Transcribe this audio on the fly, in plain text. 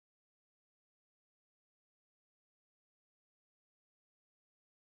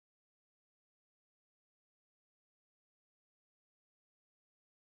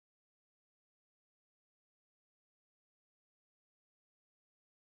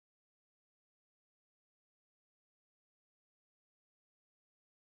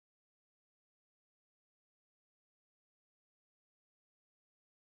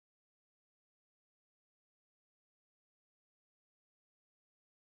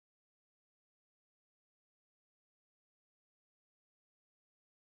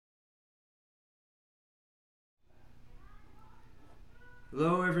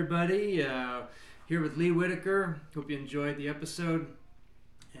Hello, everybody. Here with Lee Whittaker. Hope you enjoyed the episode.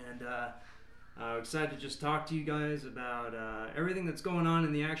 And I'm excited to just talk to you guys about everything that's going on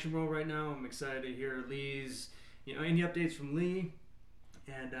in the action world right now. I'm excited to hear Lee's, any updates from Lee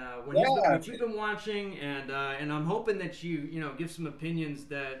and Yeah, what you've been watching. And I'm hoping that give some opinions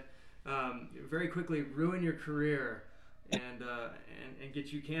that very quickly ruin your career and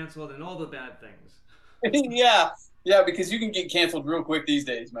get you canceled and all the bad things. yeah, yeah. Because you can get canceled real quick these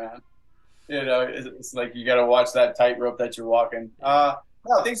days, man. It's like you got to watch that tightrope that you're walking. Yeah.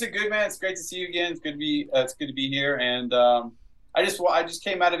 No, things are good, man. It's great to see you again. It's good to be here. And I just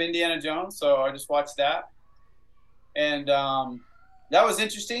came out of Indiana Jones, so I just watched that, and that was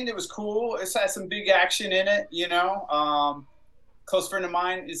interesting. It was cool. It's had some big action in it. Close friend of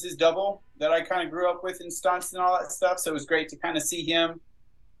mine is his double that I kind of grew up with in stunts and all that stuff. So it was great to kind of see him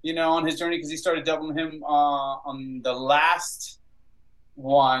on his journey because he started doubling him on the last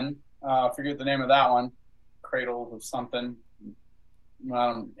one. I forget the name of that one, Cradle of something,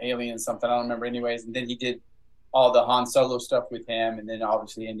 Alien something. I don't remember. Anyways, and then he did all the Han Solo stuff with him, and then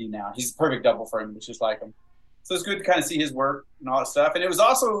obviously Indy now. He's a perfect double for him. It's just like him. So it's good to kind of see his work and all that stuff. And it was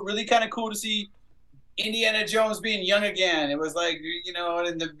also really kind of cool to see Indiana Jones being young again. It was like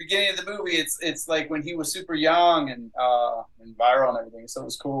in the beginning of the movie, it's like when he was super young and viral and everything. So it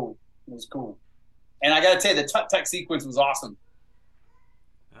was cool. It was cool. And I got to tell you, the Tut Tut sequence was awesome.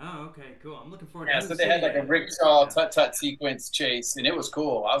 Oh, okay, cool. I'm looking forward. I Yeah, haven't so they seen had it like a yet. rickshaw Yeah. Tut Tut sequence chase, and it was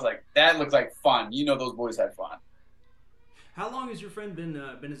cool. I was like, that looked like fun. Those boys had fun. How long has your friend been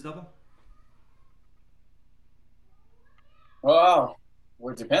his double? Oh,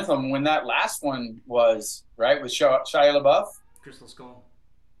 well, it depends on when that last one was, right? With Shia LaBeouf. Crystal Skull.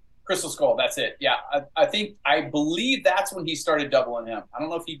 Crystal Skull, that's it. Yeah, I believe that's when he started doubling him. I don't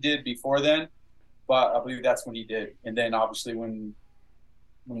know if he did before then, but I believe that's when he did. And then obviously when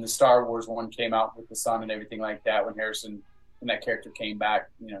the Star Wars one came out with the son and everything like that, when that character came back,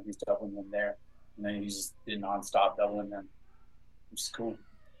 he's doubling them there, and then he just did nonstop doubling them, which is cool.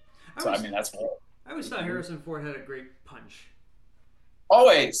 I So I always mean, that's cool. I always thought Harrison Ford had a great punch,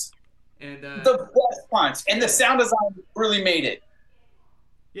 Always and the best punch, and the yeah, sound design really made it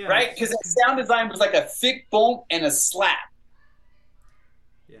yeah, right because the sound design was like a thick bonk and a slap.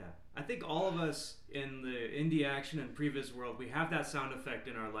 yeah. I think all of us in the indie action and previous world, we have that sound effect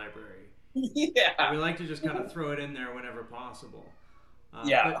in our library. We Yeah, like to just kind of throw it in there whenever possible. Uh,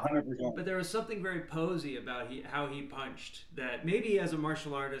 yeah, but 100%. but there was something very posy about how he punched that maybe as a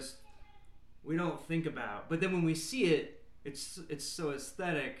martial artist we don't think about. But then when we see it, it's so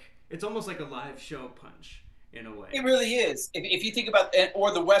aesthetic. It's almost like a live show punch in a way. It really is. If you think about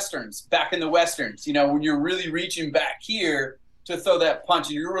or the westerns, back in the westerns, when you're really reaching back here to throw that punch,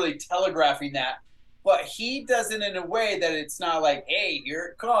 and you're really telegraphing that. But he does it in a way that it's not like, hey, here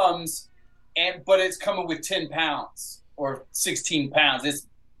it comes, but it's coming with 10 pounds or 16 pounds. It's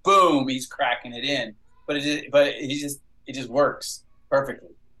boom, he's cracking it in. It just works perfectly.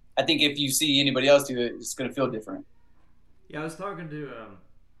 I think if you see anybody else do it, it's going to feel different. Yeah, I was talking to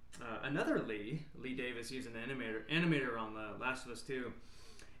another Lee Davis. He's an animator on The Last of Us 2,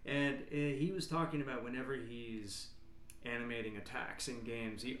 and he was talking about whenever he's animating attacks in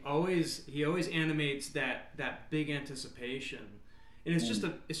games, he always animates that big anticipation, and it's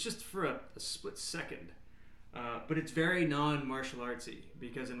just for a split second, but it's very non martial artsy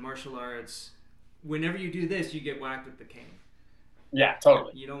because in martial arts, whenever you do this, you get whacked with the cane. Yeah,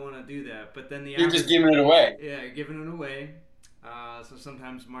 totally. You don't want to do that, but then the You're just average, giving it away. yeah, giving it away. So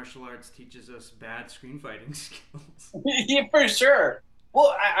sometimes martial arts teaches us bad screen fighting skills. Yeah, for sure.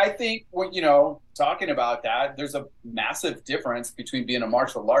 Well, I think talking about that, there's a massive difference between being a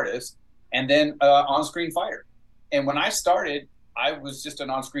martial artist and then on-screen fighter. And when I started, I was just an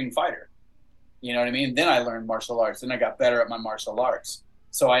on-screen fighter. You know what I mean? Then I learned martial arts, and I got better at my martial arts.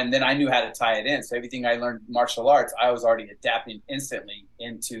 And then I knew how to tie it in. So everything I learned martial arts, I was already adapting instantly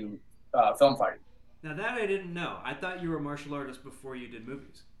into film fighting. Now that I didn't know. I thought you were a martial artist before you did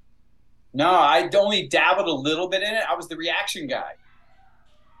movies. No, I only dabbled a little bit in it. I was the reaction guy.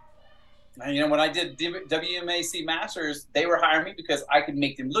 When I did WMAC Masters, they were hiring me because I could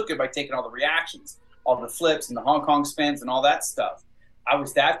make them look good by taking all the reactions, all the flips and the Hong Kong spins and all that stuff. I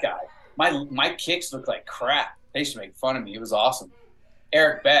was that guy. My kicks looked like crap. They used to make fun of me. It was awesome.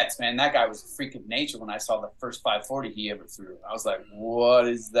 Eric Betts, man, that guy was a freak of nature when I saw the first 540 he ever threw. I was like, what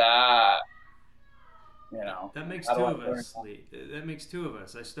is that? That makes How do two I of learn us, that? Lee. That makes two of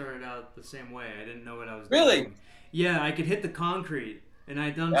us. I started out the same way. I didn't know what I was Really? doing. Yeah, I could hit the concrete, and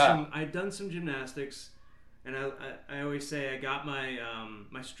Yeah. I'd done some gymnastics, And I always say I got my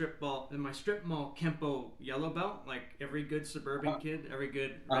strip mall Kempo yellow belt. Like every good suburban kid, every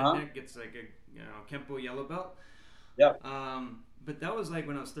good Uh-huh. redneck gets like a Kempo yellow belt. Yep. But that was like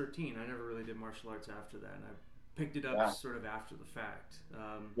when I was 13. I never really did martial arts after that, and I picked it up Yeah. sort of after the fact.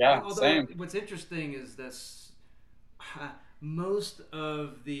 Yeah. Although Same. what's interesting is this, most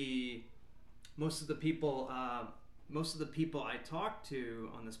of the most of the people most of the people I talk to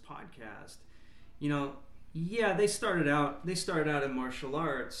on this podcast, you know, yeah, they started out in martial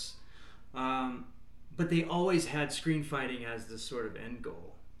arts, um, but they always had screen fighting as this sort of end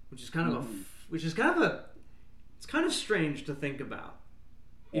goal, which is kind of a Hmm. which is kind of a it's kind of strange to think about.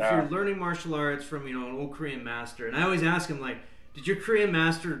 If you're Yeah. learning martial arts from an old Korean master, and I always ask him like, did your Korean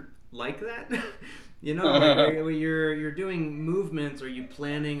master like that? Like when you're doing movements, are you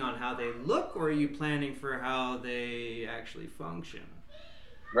planning on how they look, or are you planning for how they actually function?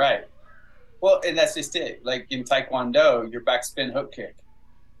 Right. Well, and that's just it. Like in Taekwondo, your backspin hook kick,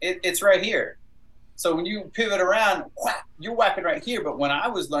 it's right here. So when you pivot around, whack, you're whacking right here. But when I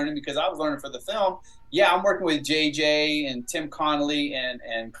was learning, because I was learning for the film, yeah, I'm working with JJ and Tim Connolly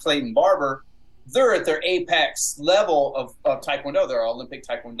and Clayton Barber. They're at their apex level of Taekwondo. They're Olympic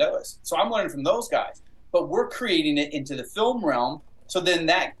Taekwondoists. So I'm learning from those guys. But we're creating it into the film realm. So then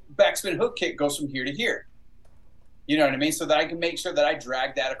that backspin hook kick goes from here to here. You know what I mean? So that I can make sure that I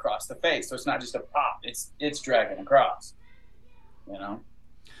drag that across the face. So it's not just a pop. It's dragging across. You know?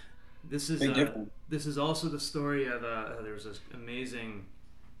 This is Big difference. this is also the story of there was this amazing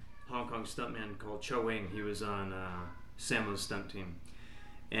Hong Kong stuntman called Cho Wing. He was on Sammo's stunt team,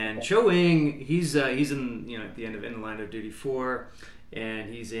 and Cho Wing, he's in at the end of In the Line of Duty 4,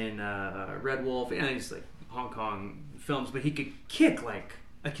 and he's in Red Wolf, and he's like Hong Kong films, but he could kick like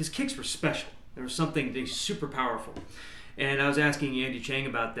his kicks were special. There was something he's super powerful. And I was asking Andy Chang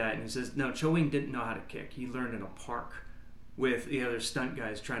about that, and he says no, Cho Wing didn't know how to kick. He learned in a park with the other stunt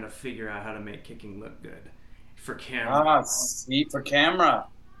guys trying to figure out how to make kicking look good for camera. Ah, see, for camera.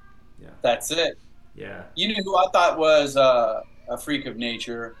 Yeah, That's it. yeah. You know who I thought was a freak of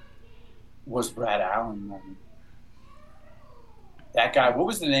nature was Brad Allen. Man. That guy. What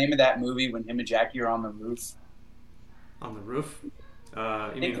was the name of that movie when him and Jackie are on the roof? On the roof. I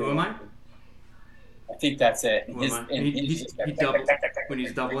You mean think who am I? I think that's it. Who am I? And He, he's he, just he double when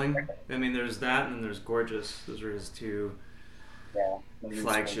he's doubling. I mean, there's that, and then there's Gorgeous. Those are his two yeah,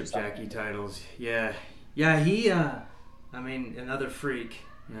 flagship Jackie titles. Yeah, yeah. He. I mean, another freak.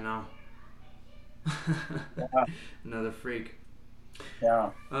 Yeah, Another freak. yeah.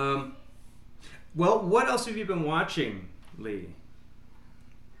 Well, what else have you been watching, Lee?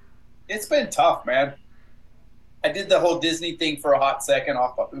 It's been tough, man. I did the whole Disney thing for a hot second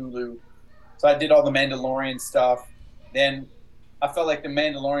off of Hulu. So I did all the Mandalorian stuff. Then I felt like the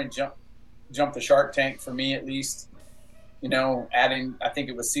Mandalorian jumped the Shark Tank for me, at least. Adding, I think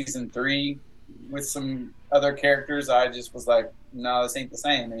it was season 3 with some other characters. I just was like, no, this ain't the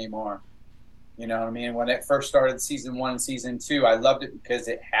same anymore. You know what I mean? When it first started, season 1 and season 2, I loved it because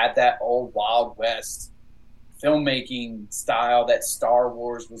it had that old Wild West filmmaking style that Star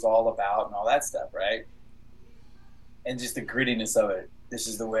Wars was all about and all that stuff, right? And just the grittiness of it. This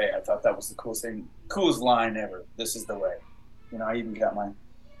is the way. I thought that was the coolest line ever. This is the way. I even got my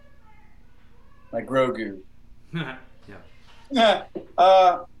Grogu. Yeah. Yeah.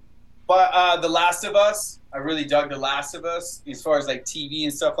 But The Last of Us, I really dug The Last of Us as far as like TV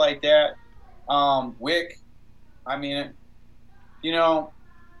and stuff like that. Wick, I mean,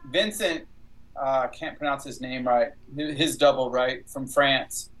 Vincent, can't pronounce his name right, his double, right, from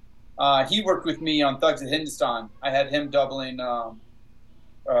France. He worked with me on Thugs of Hindustan. I had him doubling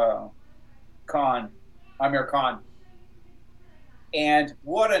Amir Khan. And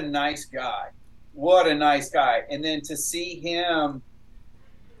what a nice guy. What a nice guy. And then to see him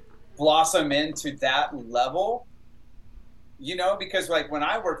blossom into that level, because like when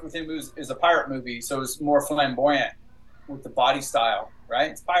I worked with him, it was a pirate movie, so it was more flamboyant with the body style,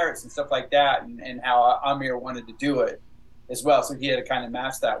 right? It's pirates and stuff like that, and how Amir wanted to do it as well. So he had to kind of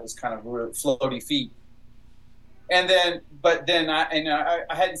match that, was kind of floaty feet. And then, I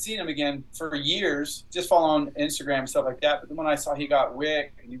hadn't seen him again for years, just following Instagram and stuff like that. But then when I saw he got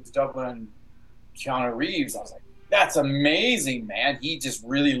Wick and he was doubling Keanu Reeves, I was like, that's amazing, man. He just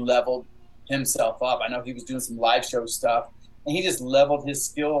really leveled himself up. I know he was doing some live show stuff, and he just leveled his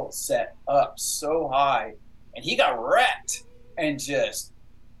skill set up so high. And he got wrecked and just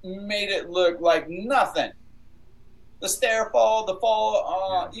made it look like nothing. The stair fall, the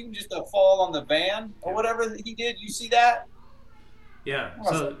fall, even just the fall on the van or whatever he did. You see that? Yeah.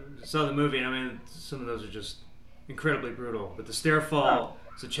 So the movie. I mean, some of those are just incredibly brutal. But the stair fall.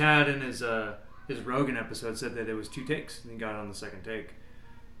 So Chad and his his Rogan episode said that it was 2 takes and he got it on the second take.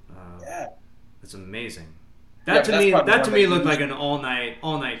 Yeah, that's amazing. Yeah, That to me looked like an all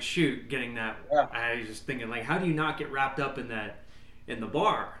night shoot. Getting that, Yeah. I was just thinking, like, how do you not get wrapped up in the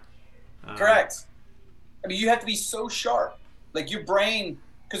bar? Correct. I mean, you have to be so sharp, like your brain,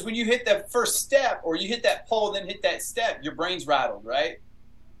 because when you hit that first step or you hit that pole, then hit that step, your brain's rattled, right?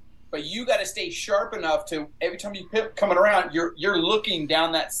 But you got to stay sharp enough to every time you coming around, you're looking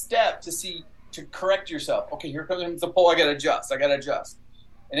down that step to correct yourself. Okay, here comes the pole. I got to adjust.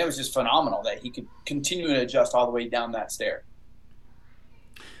 And it was just phenomenal that he could continue to adjust all the way down that stair.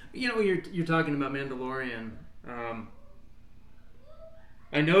 You know, you're talking about Mandalorian.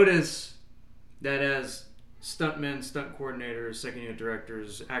 I notice that as stuntmen, stunt coordinators, second unit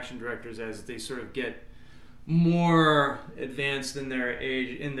directors, action directors, as they sort of get more advanced in their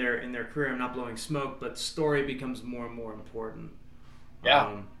age, in their career, I'm not blowing smoke, but story becomes more and more important.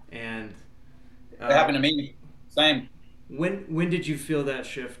 Yeah. And that happened to me. Same. When did you feel that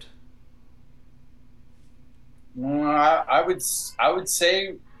shift? I would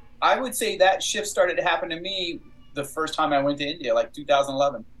say that shift started to happen to me the first time I went to India, like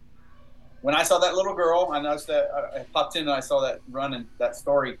 2011. When I saw that little girl, I noticed that I popped in and I saw that run and that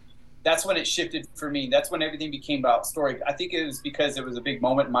story. That's when it shifted for me. That's when everything became about story. I think it was because it was a big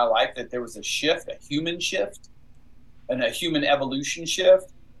moment in my life that there was a shift, a human shift, and a human evolution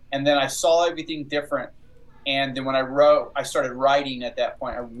shift. And then I saw everything different. And then when I started writing at that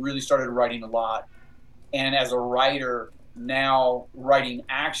point. I really started writing a lot. And as a writer, now writing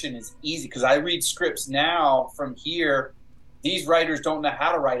action is easy because I read scripts now from here. These writers don't know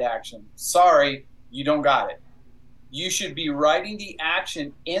how to write action. Sorry, you don't got it. You should be writing the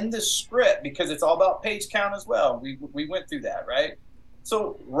action in the script because it's all about page count as well. We went through that, right?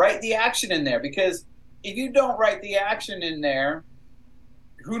 So write the action in there because if you don't write the action in there,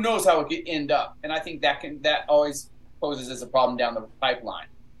 who knows how it could end up? And I think that always poses as a problem down the pipeline.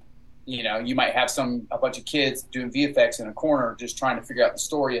 You know, you might have a bunch of kids doing VFX in a corner just trying to figure out the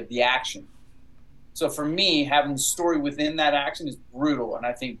story of the action. So for me, having the story within that action is brutal, and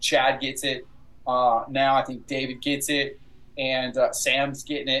I think Chad gets it now. I think David gets it, and Sam's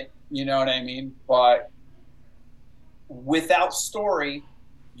getting it. You know what I mean? But without story,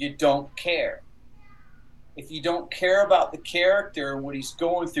 you don't care. If you don't care about the character, what he's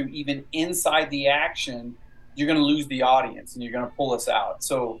going through, even inside the action, you're going to lose the audience, and you're going to pull us out.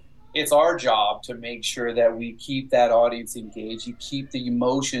 So it's our job to make sure that we keep that audience engaged. You keep the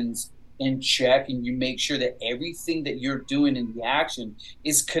emotions in check, and you make sure that everything that you're doing in the action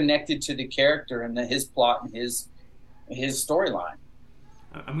is connected to the character and his plot and his storyline.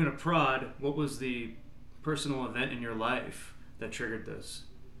 I'm going to prod. What was the personal event in your life that triggered this?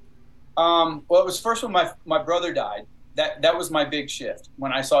 Well, it was first when my brother died. That was my big shift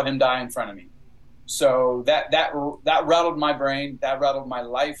when I saw him die in front of me. So that rattled my brain. That rattled my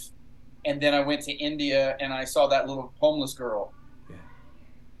life. And then I went to India and I saw that little homeless girl.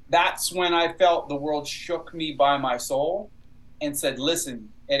 That's when I felt the world shook me by my soul and said, listen,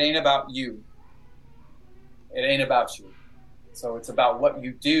 it ain't about you. It ain't about you. So it's about what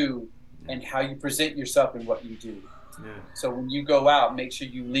you do and how you present yourself in what you do. Yeah. So when you go out, make sure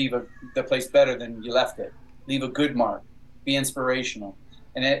you leave the place better than you left it. Leave a good mark. Be inspirational.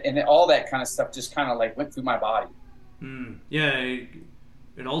 And all that kind of stuff just kind of like went through my body. Yeah,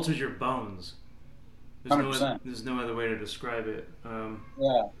 it alters your bones. 100%. There's no other way to describe it.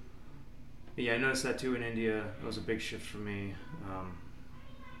 Yeah, I noticed that too in India. It was a big shift for me.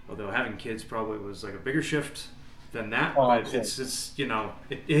 Although having kids probably was like a bigger shift than that. But cool. It's you know,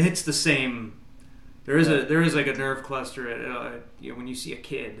 it hits the same. There is like a nerve cluster when you see a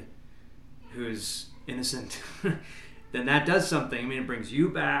kid who's innocent. Then that does something. I mean, it brings you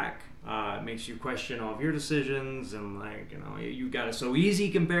back. It makes you question all of your decisions, and like, you know, you got it so easy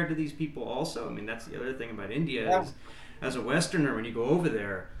compared to these people. Also, I mean, that's the other thing about India is, as a Westerner, when you go over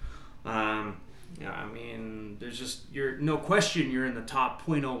there, yeah, I mean, there's just you're in the top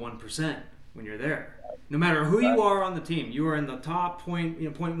 0.01% when you're there. No matter who you are on the team, you are in the top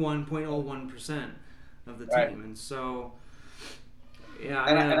 0.01% of the team, and so yeah.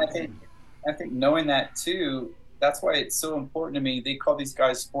 And I think knowing that too. That's why it's so important to me. They call these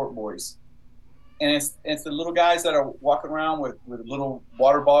guys sport boys. And it's the little guys that are walking around with little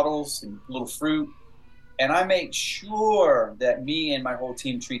water bottles and little fruit. And I make sure that me and my whole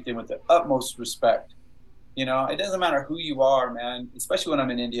team treat them with the utmost respect. You know, it doesn't matter who you are, man, especially when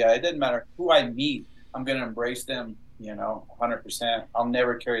I'm in India. It doesn't matter who I meet. I'm going to embrace them, you know, 100%. I'll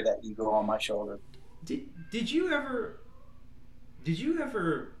never carry that ego on my shoulder. Did you ever,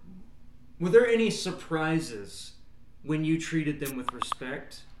 were there any surprises when you treated them with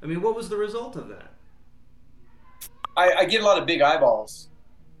respect? I mean, what was the result of that? I get a lot of big eyeballs,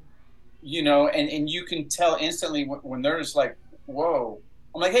 and you can tell instantly when they're just like, whoa.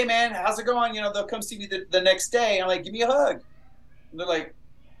 I'm like, hey man, how's it going? They'll come see me the next day. I'm like, give me a hug. And they're like,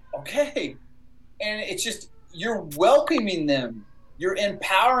 okay. And it's just, you're welcoming them. You're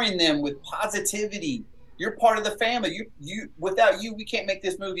empowering them with positivity. You're part of the family. Without you, we can't make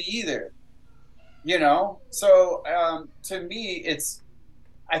this movie either. So to me,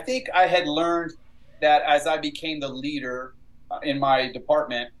 I think I had learned that as I became the leader in my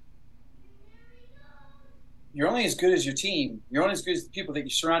department, you're only as good as your team. You're only as good as the people that you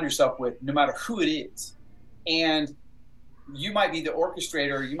surround yourself with, no matter who it is. And you might be the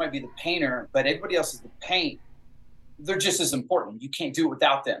orchestrator, you might be the painter, but everybody else is the paint. They're just as important. You can't do it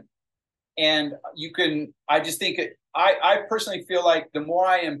without them. And I just think I personally feel like the more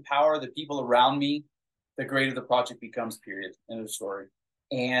I empower the people around me, the greater the project becomes, period, end of the story.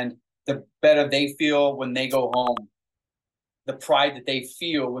 And the better they feel when they go home, the pride that they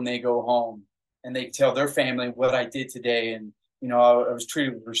feel when they go home and they tell their family what I did today. And, I was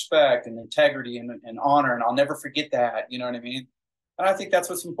treated with respect and integrity and honor, and I'll never forget that. You know what I mean? And I think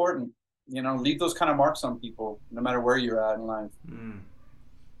that's what's important. Leave those kind of marks on people, no matter where you're at in life.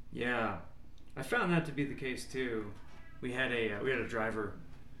 Yeah, I found that to be the case too. We had a driver,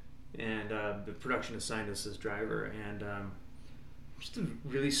 and the production assigned us as driver, and just a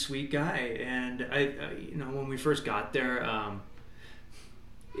really sweet guy. And I when we first got there,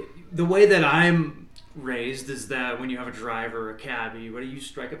 the way that I'm raised is that when you have a driver, a cabbie, what do you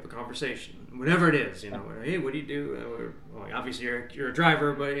strike up a conversation, whatever it is, hey, what do you do? Well, obviously you're a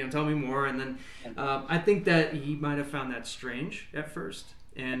driver, but tell me more. And then I think that he might have found that strange at first,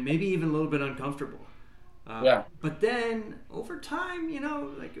 and maybe even a little bit uncomfortable. But then over time,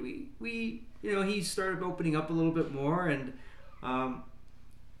 like we he started opening up a little bit more, and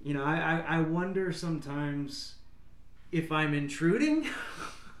I wonder sometimes if I'm intruding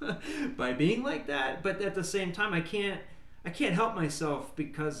by being like that, but at the same time, I can't help myself,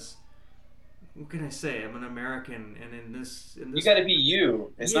 because what can I say? I'm an American, and in this you got to be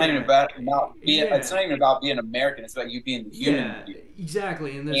you. It's not even about being. Yeah. It's not even about being American. It's about you being the human. Yeah,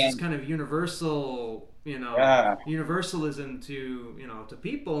 exactly. And there's this kind of universal, universalism to to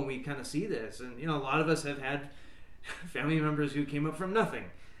people, and we kind of see this, and a lot of us have had family members who came up from nothing,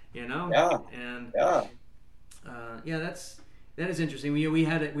 and that is interesting. We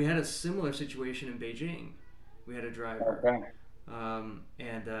had a similar situation in Beijing. We had a driver, and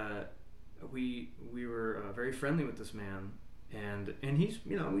we were very friendly with this man, and he's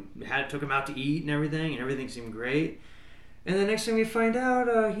we took him out to eat and everything seemed great. And the next thing we find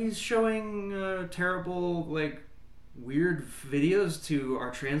out, he's showing terrible, like, weird videos to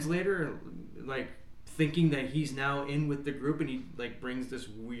our translator, like, thinking that he's now in with the group, and he, like, brings this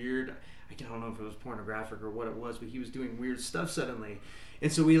weird, I don't know if it was pornographic or what it was, but he was doing weird stuff suddenly.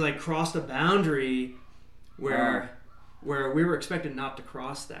 And so we, like, crossed a boundary where we were expected not to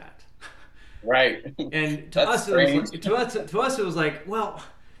cross that. Right. And to us it was like, well,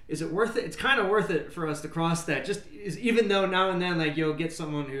 is it worth it? It's kind of worth it for us to cross that. Even though now and then, like, you'll get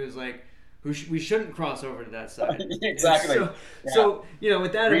someone who's like, we shouldn't cross over to that side. Exactly. So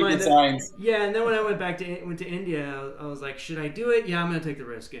with that in mind, and then when I went to India, I was like, should I do it? Yeah, I'm gonna take the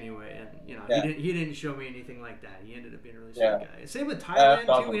risk anyway. And he didn't show me anything like that. He ended up being a really sweet guy. Same with Thailand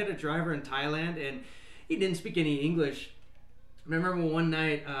too. We had a driver in Thailand, and he didn't speak any English. I remember one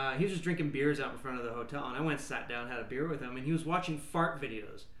night he was just drinking beers out in front of the hotel, and I went and sat down, had a beer with him, and he was watching fart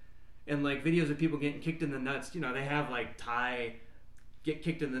videos, and like videos of people getting kicked in the nuts. They have like Thai get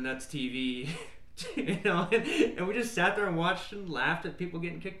kicked in the nuts TV, and we just sat there and watched and laughed at people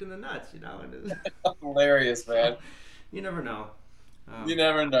getting kicked in the nuts, And it was hilarious, man. You never know. You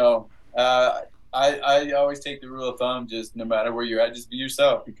never know. I always take the rule of thumb: just no matter where you're at, just be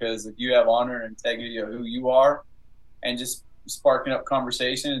yourself. Because if you have honor and integrity of who you are, and just sparking up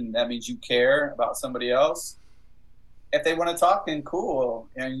conversation, and that means you care about somebody else. If they want to talk, then cool.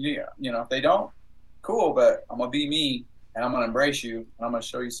 And if they don't, cool. But I'm gonna be me, and I'm gonna embrace you, and I'm gonna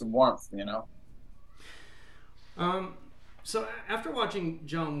show you some warmth. So after watching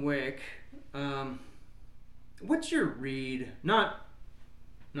John Wick, what's your read? Not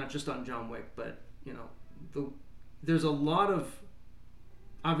just on John Wick, but there's a lot of,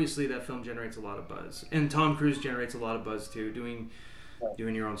 obviously that film generates a lot of buzz, and Tom Cruise generates a lot of buzz too. Doing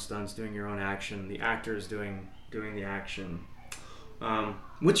your own stunts, doing your own action, the actors doing the action.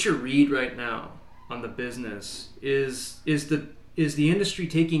 What's your read right now on the business? Is the industry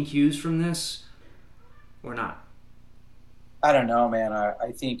taking cues from this or not? I don't know, man.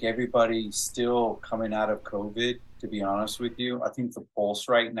 I think everybody's still coming out of COVID, to be honest with you. I think the pulse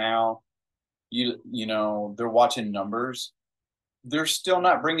right now, they're watching numbers. They're still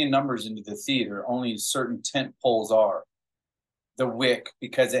not bringing numbers into the theater. Only certain tent poles are. The Wick,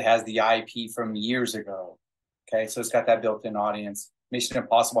 because it has the IP from years ago. Okay, so it's got that built-in audience. Mission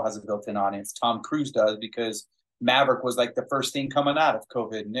Impossible has a built-in audience. Tom Cruise does, because Maverick was like the first thing coming out of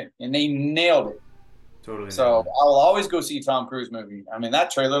COVID, and they nailed it. Totally. So I will always go see a Tom Cruise movie. I mean,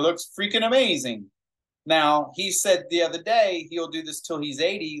 that trailer looks freaking amazing. Now, he said the other day he'll do this till he's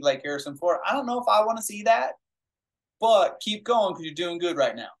 80, like Harrison Ford. I don't know if I want to see that, but keep going because you're doing good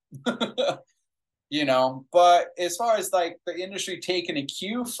right now. But as far as like the industry taking a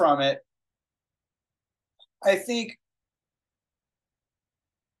cue from it, I think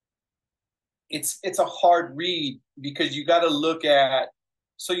it's a hard read, because you got to look at,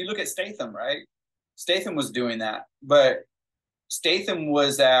 so you look at Statham, right? Statham was doing that, but Statham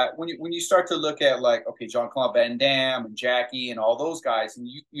was at, when you start to look at, like, okay, Jean-Claude Van Damme and Jackie and all those guys, and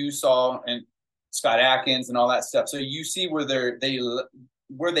you saw, and Scott Adkins and all that stuff. So you see where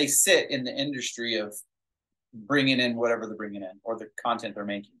they sit in the industry of bringing in whatever they're bringing in, or the content they're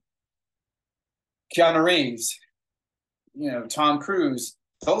making. Keanu Reeves, Tom Cruise,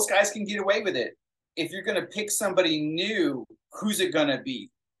 those guys can get away with it. If you're going to pick somebody new, who's it going to be?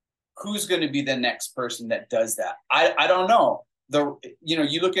 Who's going to be the next person that does that? I don't know.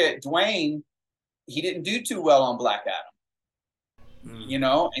 You look at Dwayne, he didn't do too well on Black Adam.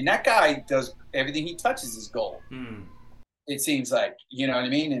 And that guy does everything he touches is gold. It seems like, you know what I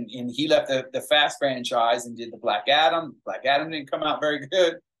mean? And he left the Fast franchise and did the Black Adam. Black Adam didn't come out very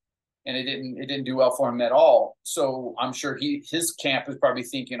good, and it didn't do well for him at all. So I'm sure his camp is probably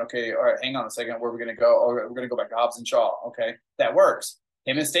thinking, okay, all right, hang on a second, where are we going to go? Oh, we're going to go back to Hobbs and Shaw. Okay, that works.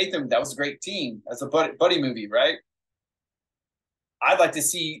 Him and Statham, that was a great team. That's a buddy movie, right? I've been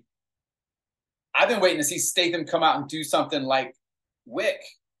waiting to see Statham come out and do something like Wick.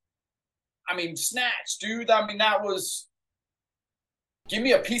 I mean, Snatch, dude. I mean, that was, give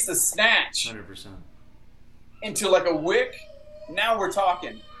me a piece of Snatch. 100%. Into like a Wick. Now we're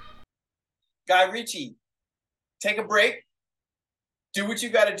talking. Guy Ritchie, take a break. Do what you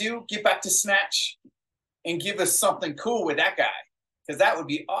got to do. Get back to Snatch and give us something cool with that guy. Because that would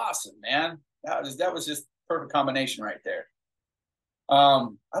be awesome, man. That was just perfect combination right there. I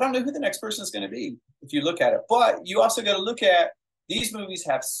don't know who the next person is going to be if you look at it. But you also got to look at, these movies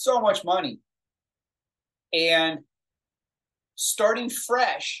have so much money. And starting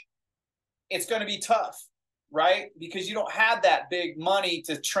fresh, it's going to be tough, right? Because you don't have that big money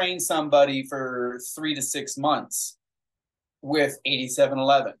to train somebody for 3 to 6 months with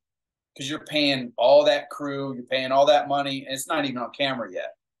 8711. Because you're paying all that crew, you're paying all that money, and it's not even on camera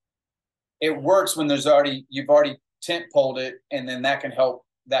yet. It works when you've already tent-poled it, and then that can help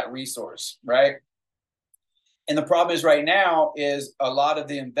that resource, right? And the problem is right now is a lot of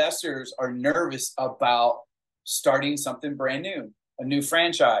the investors are nervous about starting something brand new, a new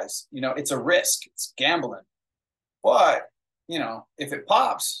franchise. It's a risk, it's gambling. But, if it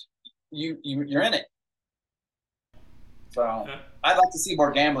pops, you're in it. So I'd like to see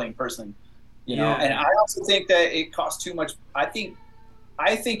more gambling personally, and I also think that it costs too much. I think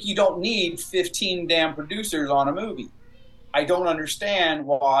you don't need 15 damn producers on a movie. I don't understand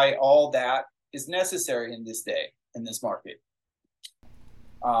why all that is necessary in this day, in this market.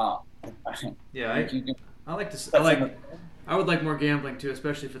 I would like more gambling too,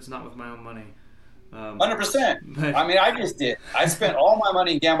 especially if it's not with my own money. 100%. I mean, I just did. I spent all my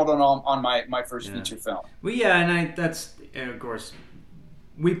money and gambled on my first feature film. Well, yeah, and of course,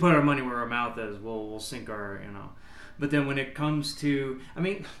 we put our money where our mouth is. We'll sink our, But then when it comes to, I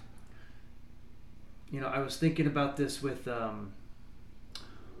mean, I was thinking about this with, oh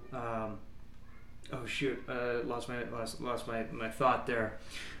shoot, lost my thought there.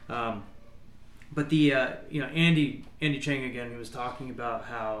 But the Andy Chang again, he was talking about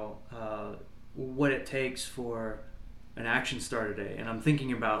how what it takes for an action star today, and I'm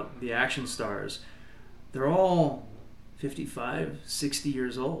thinking about the action stars. They're all 55, 60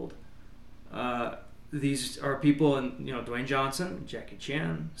 years old. These are people, and Dwayne Johnson, Jackie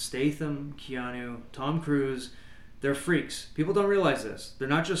Chan, Statham, Keanu, Tom Cruise. They're freaks. People don't realize this. They're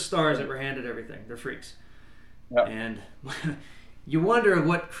not just stars that were handed everything. They're freaks. Yep. And you wonder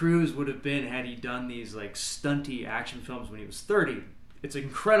what Cruise would have been had he done these like stunty action films when he was 30. It's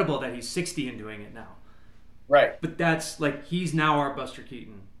incredible that he's 60 and doing it now. Right. But that's like, he's now our Buster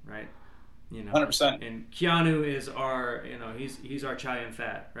Keaton, right? 100%. And Keanu is our, he's our Chow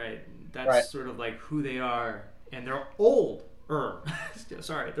Yun-Fat, right? That's sort of like who they are, and they're older.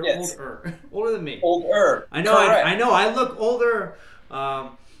 Sorry, they're older than me. Older. I know. I look older,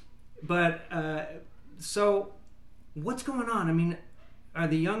 but so what's going on? I mean, are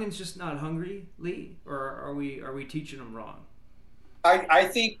the youngins just not hungry, Lee, or are we teaching them wrong? I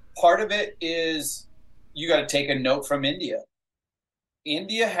think part of it is you got to take a note from India.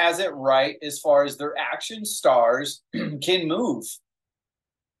 India has it right as far as their action stars can move.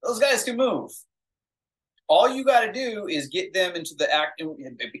 Those guys can move. All you got to do is get them into the act,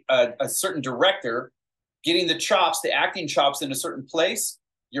 a certain director, getting the chops, the acting chops in a certain place.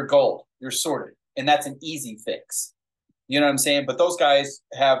 You're gold. You're sorted, and that's an easy fix. You know what I'm saying? But those guys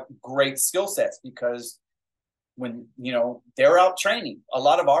have great skill sets because when they're out training. A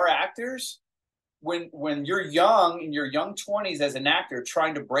lot of our actors, when you're young in your young 20s as an actor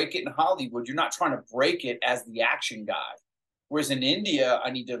trying to break it in Hollywood, you're not trying to break it as the action guy. Whereas in India, I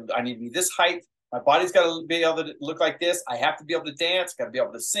need to be this height. My body's got to be able to look like this. I have to be able to dance, got to be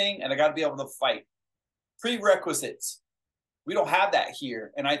able to sing, and I got to be able to fight. Prerequisites. We don't have that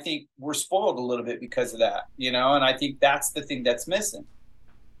here, and I think we're spoiled a little bit because of that, and I think that's the thing that's missing.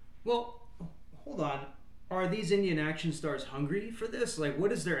 Well, hold on. Are these Indian action stars hungry for this? Like,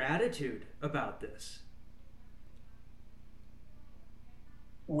 what is their attitude about this?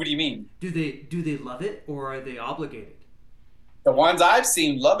 What do you mean? Do they love it, or are they obligated? The ones I've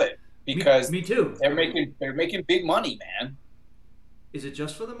seen love it because me too. They're making big money, man. Is it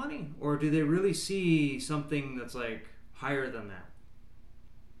just for the money, or do they really see something that's like higher than that?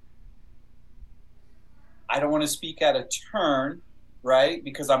 I don't want to speak out of turn, right?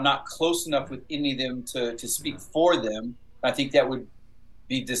 Because I'm not close enough with any of them to speak for them. I think that would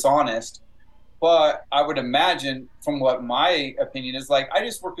be dishonest. But I would imagine, from what my opinion is, like I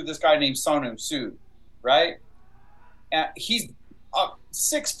just worked with this guy named Sonu Sood, right? And he's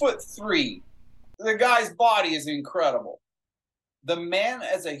 6'3". The guy's body is incredible. The man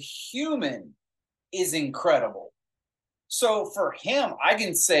as a human is incredible. So for him, I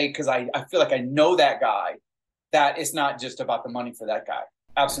can say, because I feel like I know that guy, that it's not just about the money for that guy.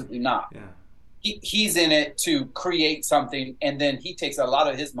 Absolutely not. Yeah. He's in it to create something, and then he takes a lot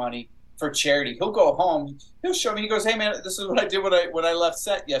of his money for charity. He'll go home. He'll show me. He goes, "Hey man, this is what I did when I left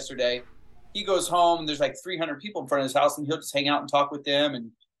set yesterday." He goes home, and there's like 300 people in front of his house, and he'll just hang out and talk with them and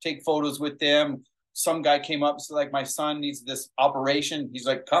take photos with them. Some guy came up and said, like, my son needs this operation. He's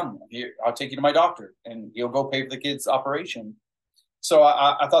like, come here, I'll take you to my doctor, and he'll go pay for the kid's operation. So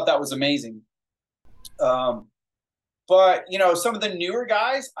I thought that was amazing. But some of the newer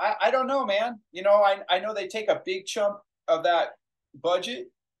guys, I don't know, man. I know they take a big chunk of that budget,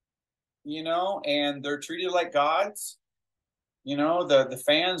 and they're treated like gods. The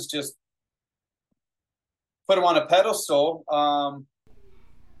fans just put them on a pedestal.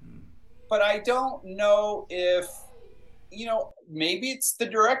 But I don't know if, maybe it's the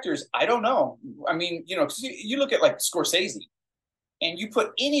directors. I don't know. I mean, 'cause you look at like Scorsese, and you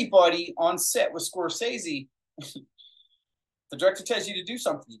put anybody on set with Scorsese, the director tells you to do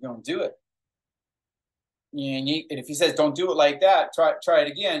something, you're going to do it. And if he says, don't do it like that, try it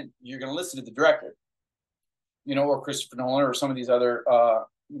again, you're going to listen to the director, or Christopher Nolan or some of these other,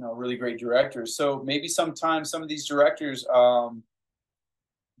 really great directors. So maybe sometimes some of these directors,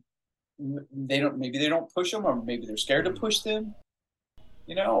 they don't push them, or maybe they're scared to push them,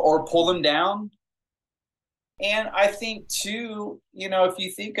 or pull them down. And I think too, if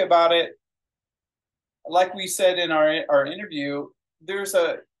you think about it, like we said in our interview,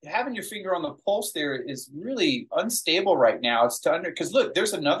 having your finger on the pulse there is really unstable right now. It's because look,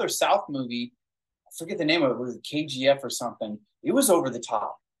 there's another South movie. I forget the name of it. Was KGF or something? It was over the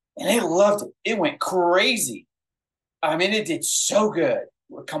top, and they loved it. It went crazy. I mean, it did so good.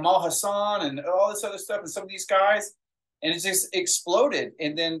 Kamal Hassan and all this other stuff, and some of these guys, and it just exploded.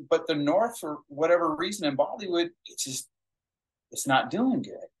 And then, but the North, for whatever reason, in Bollywood, it's not doing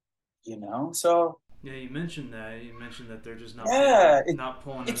good. So yeah, you mentioned that. You mentioned that they're just not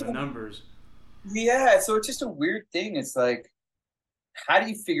pulling in the numbers. Yeah, so it's just a weird thing. It's like, how do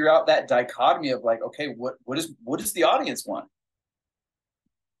you figure out that dichotomy of like, okay, what does the audience want?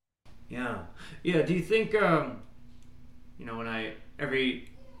 Yeah. Do you think when every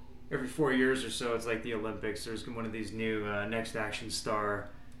 4 years or so, it's like the Olympics, there's one of these new next action star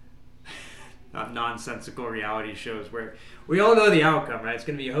nonsensical reality shows where we all know the outcome, right? It's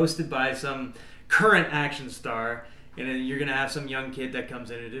going to be hosted by some current action star, and then you're going to have some young kid that comes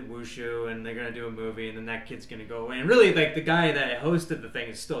in and did wushu, and they're going to do a movie, and then that kid's going to go away. And really, like, the guy that hosted the thing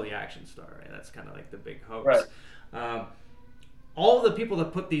is still the action star, right? That's kind of like the big host. Right. All the people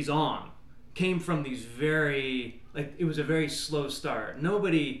that put these on came from these it was a very slow start.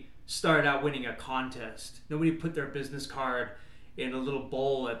 Nobody started out winning a contest. Nobody put their business card in a little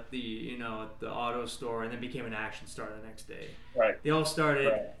bowl at the auto store and then became an action star the next day. Right. They all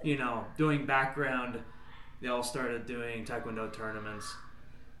started, doing background They all started doing taekwondo tournaments.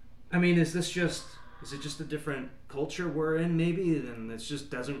 I mean, is it just a different culture we're in? Maybe, and it just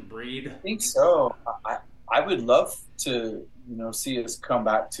doesn't breed. I think so. I would love to, see us come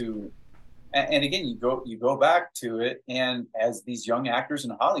back to, and again, you go back to it, and as these young actors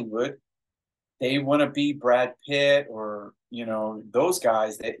in Hollywood, they want to be Brad Pitt or those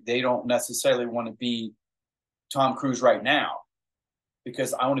guys. They don't necessarily want to be Tom Cruise right now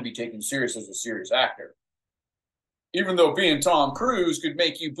because I want to be taken serious as a serious actor. Even though being Tom Cruise could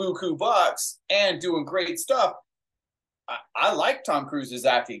make you buku bucks and doing great stuff, I like Tom Cruise's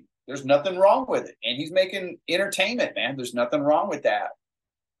acting. There's nothing wrong with it. And he's making entertainment, man. There's nothing wrong with that.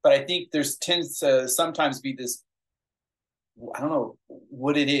 But I think there's tends to sometimes be this, I don't know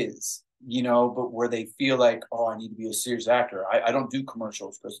what it is, but where they feel like, oh, I need to be a serious actor. I don't do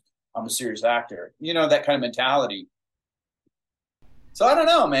commercials because I'm a serious actor. That kind of mentality. So I don't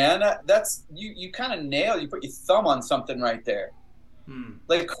know, man. That's you kind of you put your thumb on something right there.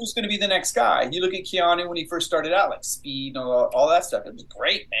 Like, who's going to be the next guy? You look at Keanu when he first started out, like Speed and all that stuff. It was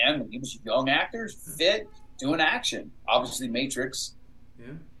great, man. He was a young actor, fit, doing action. Obviously, Matrix.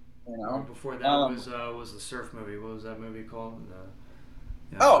 Yeah. Before that was the surf movie. What was that movie called?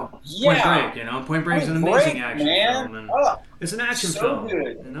 Yeah. Point Break. Point Break is an amazing action film. And it's an action film.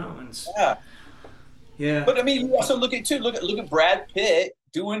 Good. Yeah. But I mean, you also look at Brad Pitt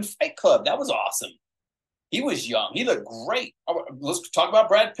doing Fight Club. That was awesome. He was young. He looked great. Let's talk about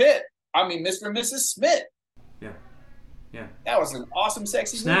Brad Pitt. I mean, Mr. and Mrs. Smith. Yeah. Yeah. That was an awesome,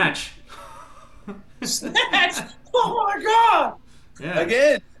 sexy Snatch. movie. Snatch. Oh my God. Yeah.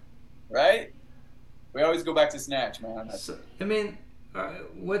 Again, right? We always go back to Snatch, man. So, I mean,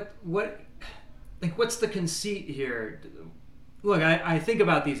 what's the conceit here? Look, I think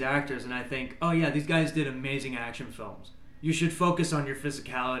about these actors and I think, oh yeah, these guys did amazing action films. You should focus on your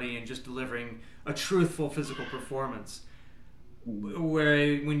physicality and just delivering a truthful physical performance.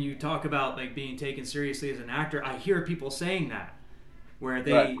 Where when you talk about like being taken seriously as an actor, I hear people saying that, where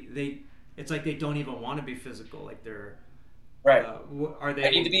they it's like they don't even want to be physical, like they're right. Are they?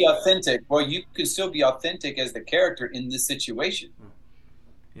 I need to be authentic. Well, you can still be authentic as the character in this situation.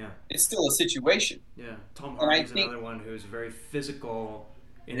 Yeah, it's still a situation. Yeah, Tom Hardy's another one who's very physical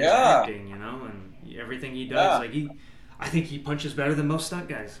in his acting, and everything he does, I think he punches better than most stunt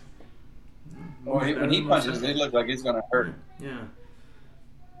guys. When he punches, it looks like it's going to hurt. Yeah.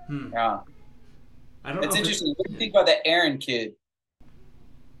 Yeah. I don't know. It's interesting. What do you think about that Aaron kid?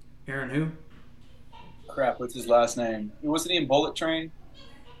 Aaron who? Crap, what's his last name? Wasn't he in Bullet Train?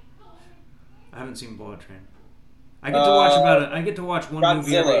 I haven't seen Bullet Train. I get to watch I get to watch one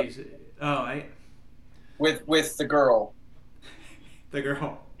Godzilla. movie. With the girl. The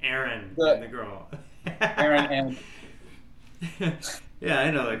girl. Aaron and the girl. Aaron and yeah,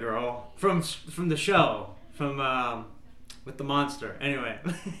 I know that girl from the show with the monster. Anyway,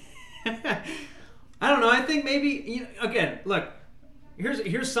 I don't know. I think maybe again. Look,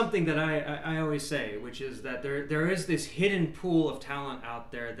 here's something that I always say, which is that there is this hidden pool of talent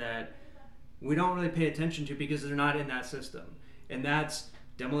out there that we don't really pay attention to because they're not in that system, and that's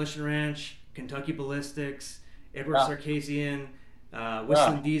Demolition Ranch, Kentucky Ballistics, Edward Sarkisian.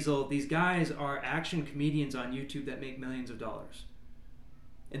 Whistling Diesel. These guys are action comedians on YouTube that make millions of dollars,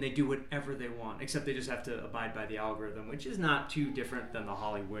 and they do whatever they want, except they just have to abide by the algorithm, which is not too different than the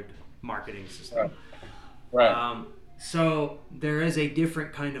Hollywood marketing system. Right. So there is a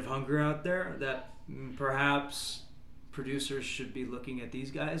different kind of hunger out there that perhaps producers should be looking at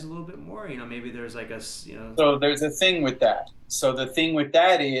these guys a little bit more. Maybe there's like a. So there's a thing with that. So the thing with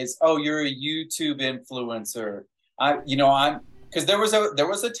that is, you're a YouTube influencer. Because there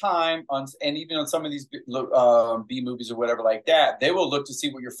was a time and even on some of these B movies or whatever like that, they will look to see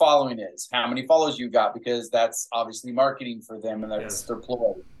what your following is, how many followers you got, because that's obviously marketing for them and that's their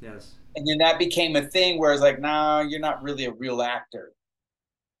ploy. Yes. And then that became a thing where it's like, nah, you're not really a real actor,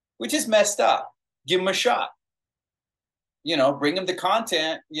 which is messed up. Give them a shot. Bring them the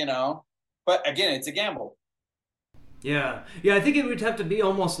content. But again, it's a gamble. Yeah. I think it would have to be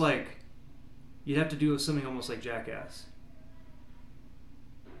almost like you'd have to do something almost like Jackass.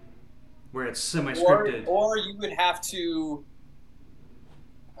 Where it's semi-scripted. Or you would have to,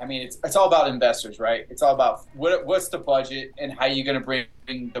 I mean, it's all about investors, right? It's all about what's the budget and how you're going to bring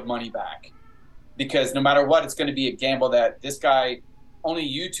the money back. Because no matter what, it's going to be a gamble that this guy, only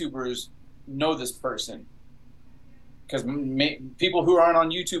YouTubers know this person. Because people who aren't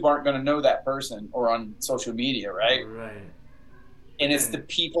on YouTube aren't going to know that person or on social media, right? Right. And it's the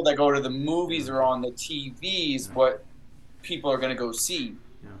people that go to the movies or on the TVs what people are going to go see.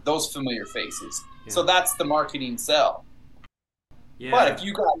 Those familiar faces. So that's the marketing sell. But Yeah. if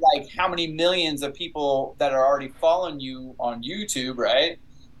you got like how many millions of people that are already following you on YouTube, right?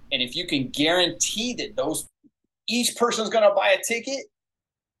 And if you can guarantee that those each person's going to buy a ticket,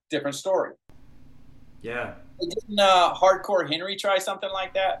 different story. Yeah. Didn't Hardcore Henry try something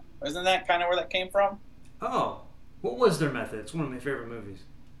like that? Isn't that kind of where that came from? Oh, what was their method? It's one of my favorite movies.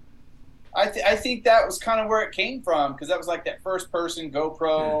 I think that was kind of where it came from because that was like that first person Yeah.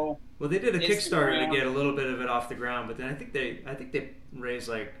 GoPro, Well, they did a Kickstarter to Instagram. get a little bit of it off the ground, but then I think they raised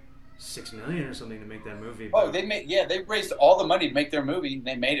like 6 million or something to make that movie. Oh, But they raised all the money to make their movie and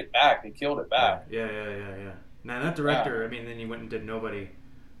they made it back. They killed it yeah, back. yeah. Now that Yeah. director, I mean, then he went and did Nobody.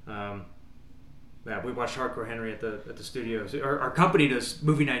 Um, yeah, we watched Hardcore Henry at the studios. Our company does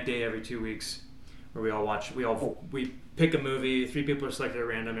movie night day every 2 weeks, where we all watch. We pick a movie. 3 people are selected at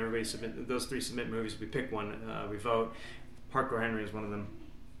random. Everybody submit those 3 submit movies. We pick one. We vote. Hardcore Henry is one of them.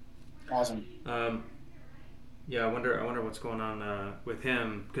 Awesome. Yeah, I wonder what's going on with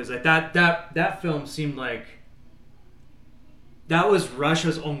him because that film seemed like that was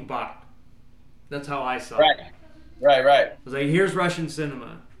Russia's own bot. That's how I saw Right. it. Right. It was like here's Russian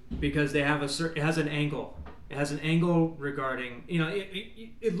cinema because they have it has an angle. It has an angle regarding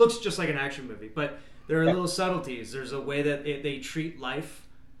it looks just like an action movie, but there are Yeah. little subtleties. There's a way that they treat life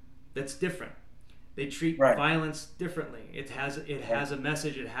that's different. They treat Right. violence differently. It has a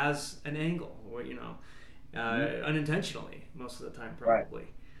message. It has an angle. Unintentionally most of the time probably.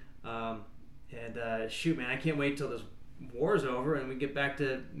 Shoot, man, I can't wait till this war's over and we get back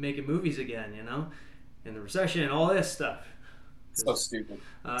to making movies again. And the recession and all this stuff. So stupid.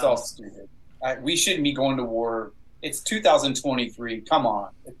 It's all stupid. We shouldn't be going to war. It's 2023. Come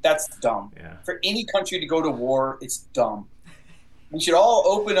on. That's dumb. Yeah. For any country to go to war, it's dumb. We should all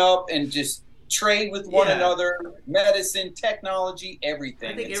open up and just trade with one another, medicine, technology,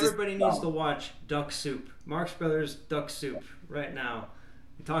 everything. I think everybody needs to watch Duck Soup, Marx Brothers Duck Soup, right now.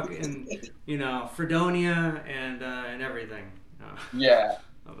 Talking, Fredonia and everything. Yeah.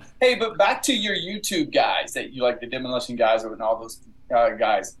 Hey, but back to your YouTube guys that you like, the demolition guys and all those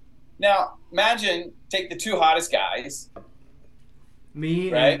guys. Now, imagine take the two hottest guys.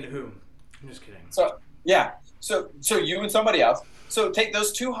 Me right? and who? I'm just kidding. So yeah, so you and somebody else. So take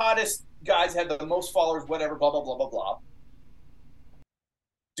those two hottest guys, had the most followers, whatever, blah blah blah blah blah.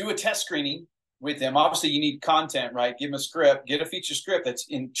 Do a test screening with them. Obviously, you need content, right? Give them a script, get a feature script that's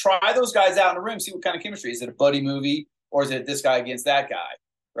in. Try those guys out in a room, see what kind of chemistry. Is it a buddy movie or is it this guy against that guy,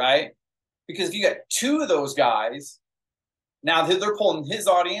 right? Because if you got two of those guys, now they're pulling his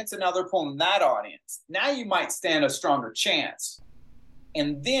audience and now they're pulling that audience. Now you might stand a stronger chance.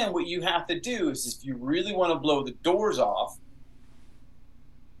 And then what you have to do is if you really want to blow the doors off,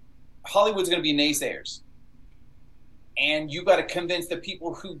 Hollywood's going to be naysayers. And you got to convince the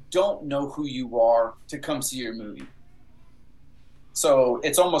people who don't know who you are to come see your movie. So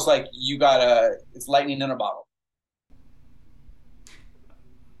it's almost like it's lightning in a bottle.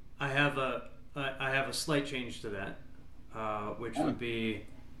 I have a slight change to that, which would be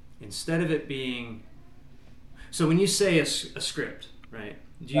instead of it being. So when you say a script, right?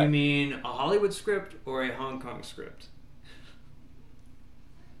 Do you mean a Hollywood script or a Hong Kong script?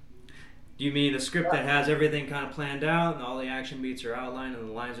 Do you mean a script that has everything kind of planned out and all the action beats are outlined and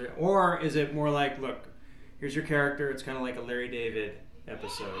the lines are, or is it more like, look, here's your character. It's kind of like a Larry David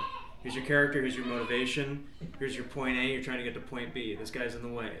episode. Here's your character. Here's your motivation. Here's your point A. You're trying to get to point B. This guy's in the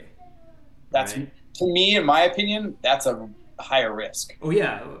way. That's right? To me, in my opinion, that's a higher risk. Oh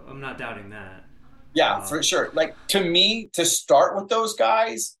yeah, I'm not doubting that. Yeah, for sure. Like to me, to start with those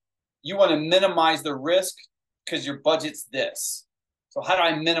guys, you want to minimize the risk because your budget's this. So how do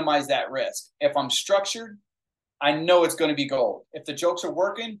I minimize that risk? If I'm structured, I know it's going to be gold. If the jokes are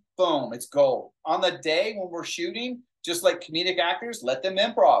working, boom, it's gold. On the day when we're shooting, just like comedic actors, let them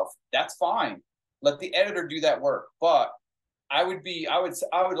improv. That's fine. Let the editor do that work. But I would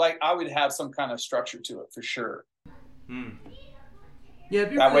have some kind of structure to it for sure. Yeah, it'd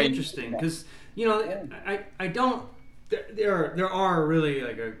be really interesting because I don't. There are really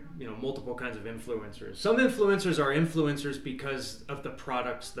like multiple kinds of influencers. Some influencers are influencers because of the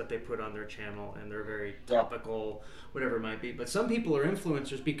products that they put on their channel and they're very topical, whatever it might be. But some people are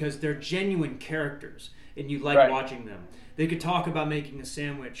influencers because they're genuine characters and you like watching them. They could talk about making a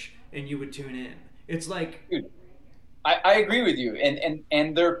sandwich and you would tune in. It's like, dude, I agree with you,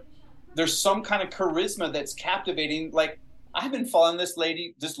 and there's some kind of charisma that's captivating. Like I've been following this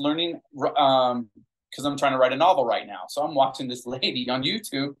lady, just learning. Because I'm trying to write a novel right now. So I'm watching this lady on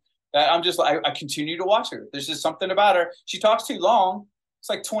YouTube that I'm just like, I continue to watch her. There's just something about her. She talks too long. It's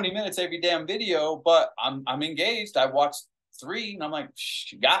like 20 minutes every damn video, but I'm engaged. I watched 3 and I'm like,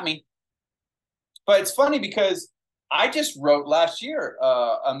 she got me. But it's funny because I just wrote last year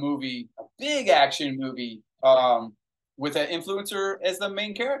a movie, a big action movie, with an influencer as the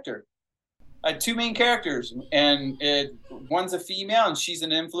main character. I had two main characters, and one's a female, and she's an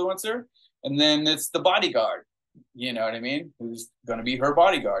influencer, and then it's the bodyguard. You know what I mean? Who's going to be her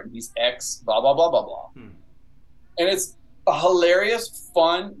bodyguard? He's X, blah blah blah blah blah. And it's a hilarious,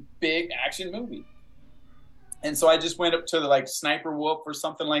 fun, big action movie. And so I just went up to the like Sniper Wolf or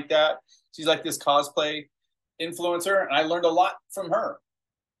something like that. She's like this cosplay influencer, and I learned a lot from her.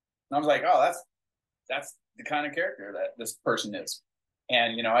 And I was like, oh, that's the kind of character that this person is.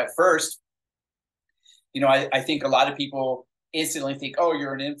 And at first, I think a lot of people instantly think, oh,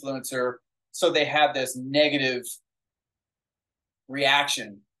 you're an influencer, so they have this negative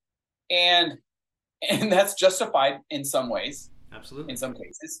reaction, and that's justified in some ways, absolutely, in some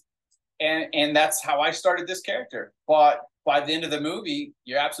cases, and that's how I started this character. But by the end of the movie,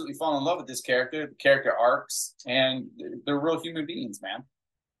 you absolutely fall in love with this character. The character arcs, and they're real human beings, man.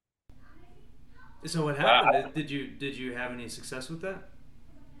 So what happened? Did you have any success with that?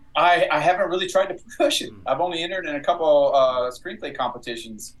 I haven't really tried to push it. I've only entered in a couple screenplay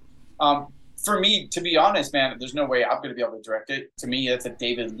competitions. For me, to be honest, man, there's no way I'm going to be able to direct it. To me, it's a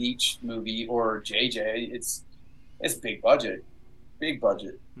David Leitch movie or JJ. It's big budget.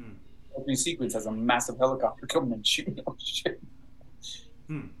 Opening sequence has a massive helicopter coming and shooting all shit.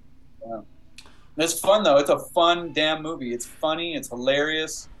 Yeah. It's fun though. It's a fun damn movie. It's funny. It's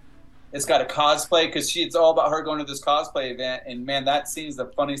hilarious. It's got a cosplay because it's all about her going to this cosplay event, and man, that scene's the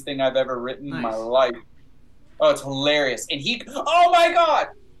funniest thing I've ever written in my life. Oh, it's hilarious. And oh my God,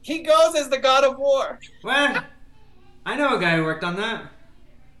 he goes as the God of War. Well, I know a guy who worked on that.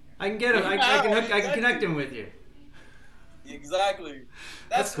 I can get him. I can connect him with you. Exactly.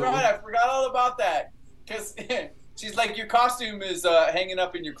 That's cool. Right. I forgot all about that. Because she's like, your costume is hanging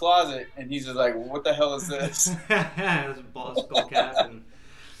up in your closet, and he's just like, what the hell is this? It's a ball skull cap. And...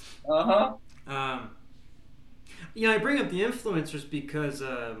 I bring up the influencers because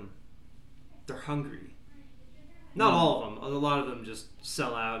they're hungry. Not all of them. A lot of them just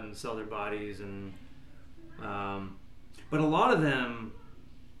sell out and sell their bodies, and but a lot of them,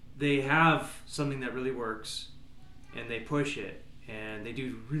 they have something that really works, and they push it, and they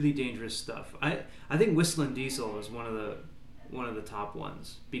do really dangerous stuff. I think Whistling Diesel is one of the top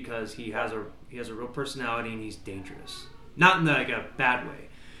ones because he has a real personality, and he's dangerous. Not in like a bad way.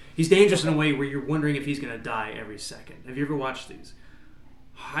 He's dangerous in a way where you're wondering if he's going to die every second. Have you ever watched these?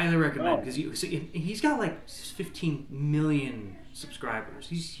 Highly recommend, because he's got like 15 million subscribers.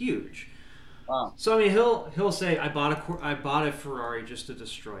 He's huge. Wow. So I mean, he'll say, I bought a Ferrari just to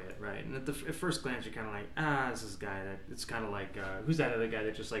destroy it, right? And at first glance, you're kind of like, this is a guy that it's kind of like who's that other guy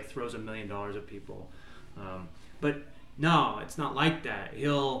that just like throws $1 million at people? But no, it's not like that.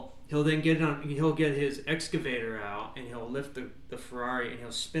 He'll then he'll get his excavator out, and he'll lift the Ferrari, and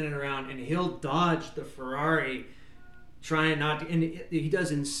he'll spin it around, and he'll dodge the Ferrari, trying not to. And he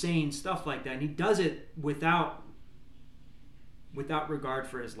does insane stuff like that, and he does it without regard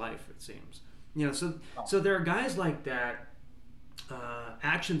for his life, it seems. So there are guys like that,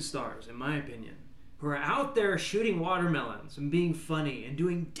 action stars, in my opinion, who are out there shooting watermelons and being funny and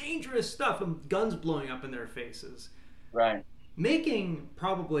doing dangerous stuff, and guns blowing up in their faces. Right. Making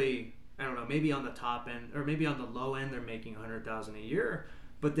probably, I don't know, maybe on the top end or maybe on the low end, they're making $100,000 a year.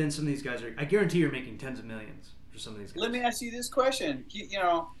 But then some of these guys I guarantee you're making tens of millions for some of these guys. Let me ask you this question.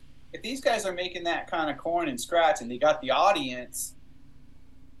 If these guys are making that kind of coin and scratch, and they got the audience,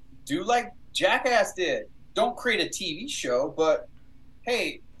 do like Jackass did. Don't create a TV show, but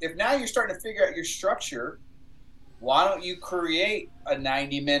hey, if now you're starting to figure out your structure, why don't you create a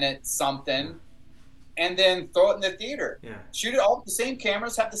 90-minute something and then throw it in the theater? Yeah. Shoot it all with the same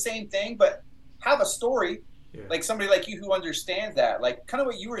cameras, have the same thing, but have a story. Yeah. Like somebody like you who understands that, like kind of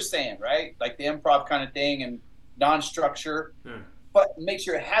what you were saying, right? Like the improv kind of thing and non-structure, but make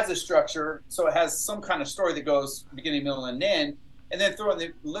sure it has a structure, so it has some kind of story that goes beginning, middle, and end. And then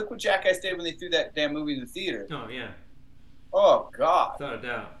look what Jackass did when they threw that damn movie in the theater. Oh, yeah. Oh, God. Without a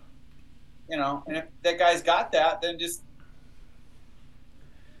doubt. And if that guy's got that, then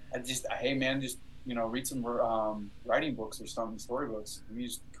hey, man, read some writing books or something, storybooks. You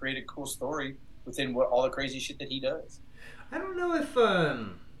just create a cool story within all the crazy shit that he does. I don't know if, I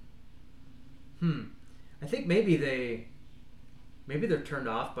think maybe they're turned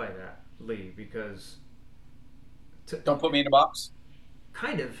off by that, Lee, because... Don't put me in a box?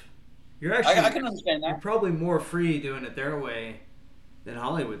 Kind of. You're actually... I can understand that. You're probably more free doing it their way than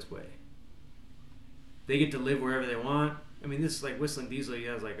Hollywood's way. They get to live wherever they want. I mean, this is like Whistling Diesel. He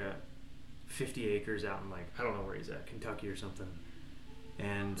has like a 50 acres out in I don't know where he's at, Kentucky or something.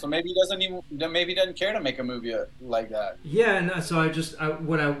 And so maybe he doesn't care to make a movie like that. yeah, and so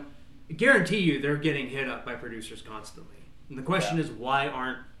I guarantee you they're getting hit up by producers constantly. And the question is, why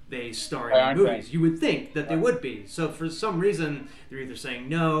aren't they starring in movies? You would think that they would be. So for some reason, they're either saying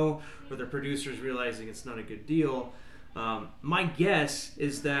no, or the producers realizing it's not a good deal. My guess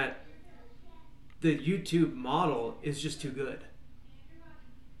is that the YouTube model is just too good.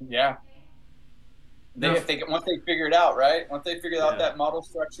 Yeah. Once they figure it out, right? Once they figure out that model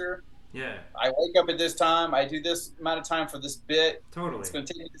structure. Yeah. I wake up at this time. I do this amount of time for this bit. Totally. It's going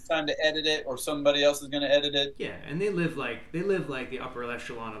to take me this time to edit it, or somebody else is going to edit it. Yeah, and they live like the upper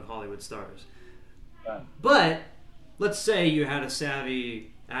echelon of Hollywood stars. Right. But let's say you had a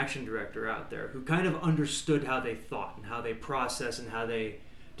savvy action director out there who kind of understood how they thought and how they process and how they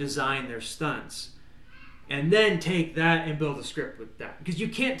design their stunts, and then take that and build a script with that. Because you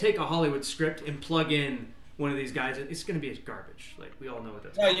can't take a Hollywood script and plug in one of these guys. It's going to be garbage. Like, we all know what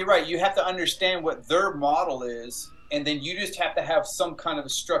that's. No, you're right. You have to understand what their model is, and then you just have to have some kind of a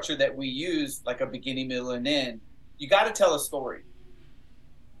structure that we use, like a beginning, middle, and end. You got to tell a story,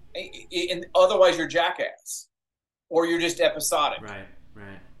 and otherwise you're jackass, or you're just episodic. Right.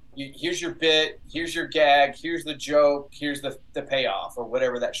 Here's your bit, here's your gag, here's the joke, here's the payoff, or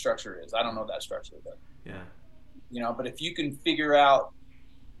whatever that structure is. I don't know that structure, but yeah, but if you can figure out,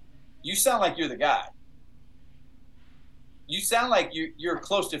 you sound like you're the guy. You sound like you're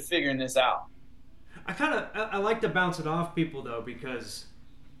close to figuring this out. I like to bounce it off people though, because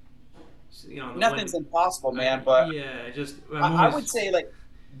nothing's impossible, man. But I would say, like,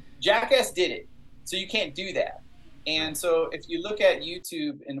 Jackass did it, so you can't do that. And so if you look at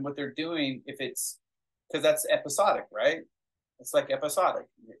YouTube and what they're doing, because that's episodic, right? It's like episodic,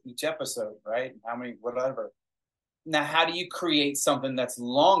 each episode, right? How many, whatever. Now, how do you create something that's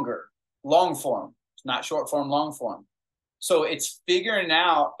longer, long form, not short form, long form? So it's figuring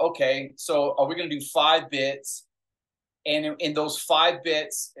out, okay, so are we going to do 5 bits? And in those 5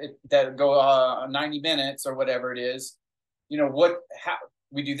 bits that go 90 minutes or whatever it is, how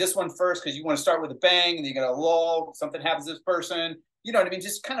we do this one first because you want to start with a bang, and then you got a lull, something happens to this person. You know what I mean?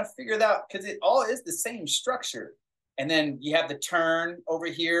 Just kind of figure it out, because it all is the same structure. And then you have the turn over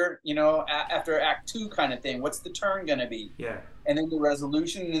here, after Act 2 kind of thing. What's the turn going to be? Yeah. And then the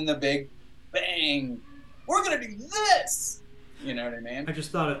resolution, and then the big bang. We're going to do this. You know what I mean? I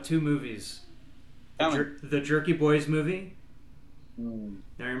just thought of 2 movies. The Jerky Boys movie. Mm.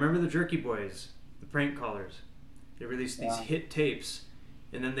 Now, remember the Jerky Boys, the prank callers? They released these hit tapes.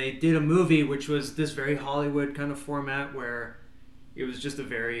 And then they did a movie which was this very Hollywood kind of format, where it was just a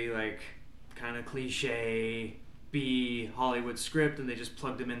very, like, kind of cliche B Hollywood script, and they just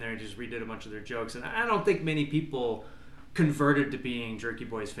plugged them in there and just redid a bunch of their jokes. And I don't think many people converted to being Jerky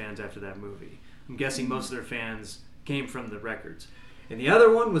Boys fans after that movie. I'm guessing most of their fans came from the records. And the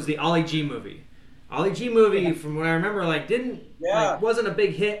other one was the Ollie G movie. Ollie G movie, from what I remember, wasn't a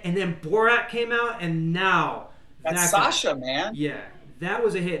big hit. And then Borat came out, and now that's Sasha, man. Yeah. That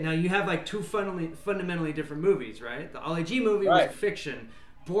was a hit. Now, you have like 2 fundamentally different movies, right? The Ali G movie was a fiction.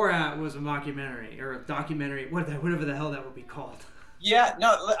 Borat was a mockumentary, or a documentary, whatever the hell that would be called. Yeah,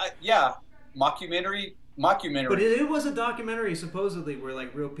 mockumentary. But it was a documentary, supposedly, where,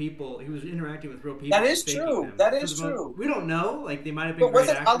 like, real people, he was interacting with real people. That is true. That is true. We don't know. Like, they might have been great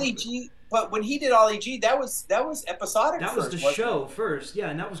actors. Ali G? But when he did Ali G, that was episodic. That was the show first, yeah,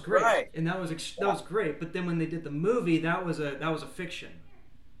 and that was great. Right. And that was great. But then when they did the movie, that was a fiction.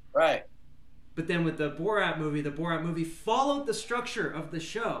 Right. But then with the Borat movie followed the structure of the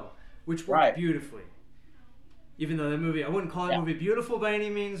show, which worked beautifully. Even though that movie, I wouldn't call that movie beautiful by any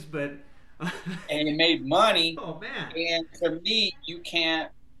means, but. And it made money. Oh, man. And to me,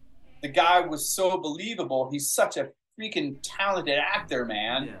 the guy was so believable. He's such a freaking talented actor,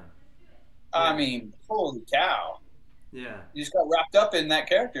 man. Yeah. I mean, holy cow. Yeah. You just got wrapped up in that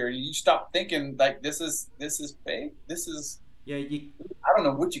character. You stopped thinking, like, this is fake. This is. Yeah, I don't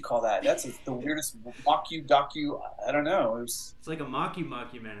know what you call that. That's the weirdest docu. I don't know. It's like a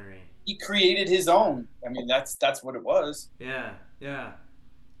mockumentary. He created his own. I mean, that's what it was. Yeah.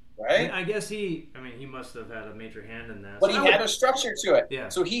 Right? I guess he must have had a major hand in that. But he had a structure to it. Yeah.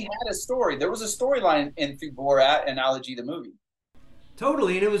 So he had a story. There was a storyline in through Borat and Ali G the movie.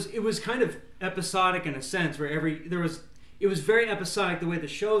 Totally, and it was kind of episodic in a sense, where it was very episodic the way the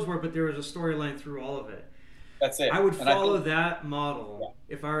shows were, but there was a storyline through all of it. That's it. I would follow that model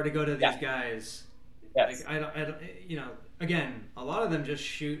if I were to go to these guys. Yes. Like, I don't, again, a lot of them just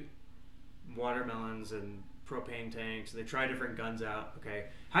shoot watermelons and propane tanks, and they try different guns out. Okay,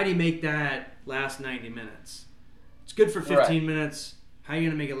 how do you make that last 90 minutes? It's good for 15 minutes. how are you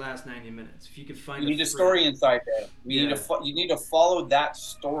gonna make it last 90 minutes? If you could find You need a story inside there. Yeah. You need to follow that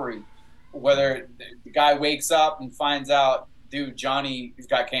story. Whether the guy wakes up and finds out, dude, Johnny's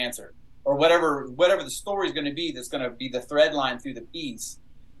got cancer, or whatever the story is going to be, that's going to be the thread line through the piece.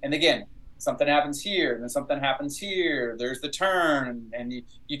 And again, something happens here, and then something happens here. There's the turn, and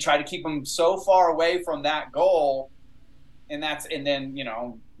you try to keep them so far away from that goal, and then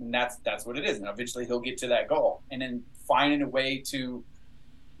that's what it is. And eventually he'll get to that goal, and then finding a way to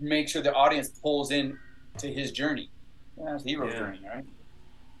make sure the audience pulls in to his journey. Yeah, it's hero's journey, right?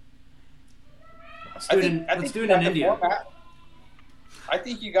 Let's do it in India. I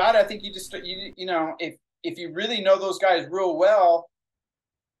think you got it. I think you just if you really know those guys real well,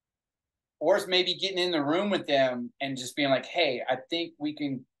 or it's maybe getting in the room with them and just being like, hey, I think we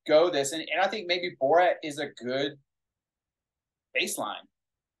can go this. And I think maybe Borat is a good baseline,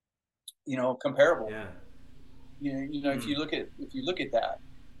 comparable. Yeah. If you look at that,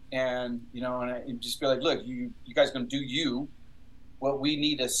 and and just be like, look, you guys are gonna do you. What we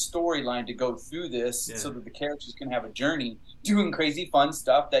need a storyline to go through this so that the characters can have a journey doing crazy fun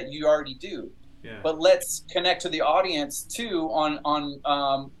stuff that you already do. Yeah. But let's connect to the audience too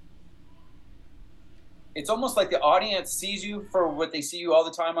on it's almost like the audience sees you for what they see you all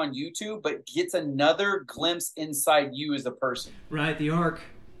the time on YouTube, but gets another glimpse inside you as a person. Right, the arc.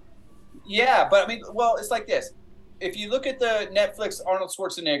 Yeah, but I mean, well, it's like this. If you look at the Netflix Arnold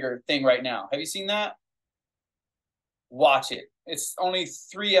Schwarzenegger thing right now, have you seen that? Watch it. It's only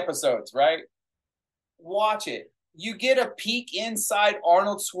 3 episodes, right? Watch it. You get a peek inside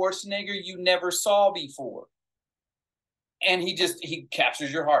Arnold Schwarzenegger you never saw before. And he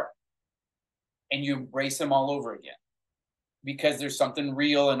captures your heart. And you embrace him all over again. Because there's something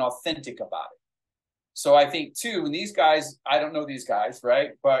real and authentic about it. So I think too, and these guys, I don't know these guys,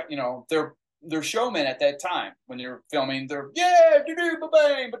 right? But they're showmen at that time when they're filming. They're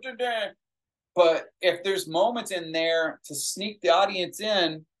but if there's moments in there to sneak the audience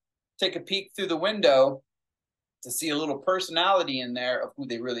in, take a peek through the window to see a little personality in there of who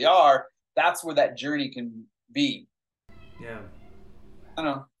they really are, that's where that journey can be. Yeah. I don't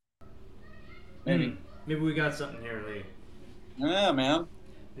know. Maybe. Maybe we got something here, Lee. Yeah, man.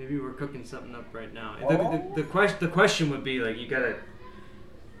 Maybe we're cooking something up right now. The question would be like, you gotta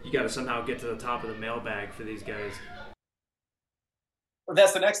somehow get to the top of the mailbag for these guys. Well,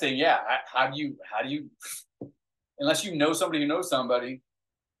 that's the next thing. Yeah. How do you, unless you know somebody who knows somebody,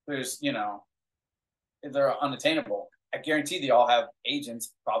 there's, they're unattainable. I guarantee they all have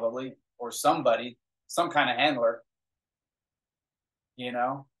agents probably, or somebody, some kind of handler,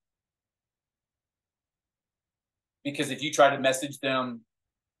 because if you try to message them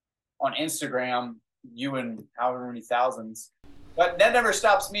on Instagram, you and however many thousands. But that never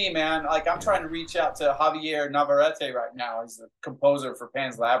stops me, man. Like, I'm trying to reach out to Javier Navarrete right now. He's the composer for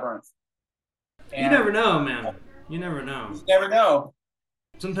Pan's Labyrinth. And you never know, man. You never know. You never know.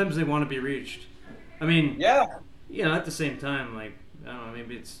 Sometimes they want to be reached. I mean, yeah. At the same time, like, I don't know,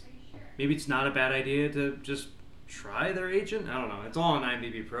 maybe it's not a bad idea to just try their agent. I don't know. It's all on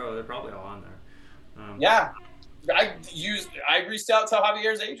IMDb Pro. They're probably all on there. Yeah. I reached out to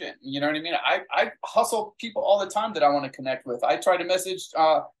Javier's agent. You know what I mean? I hustle people all the time that I want to connect with. I try to message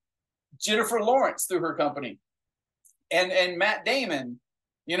Jennifer Lawrence through her company, and Matt Damon.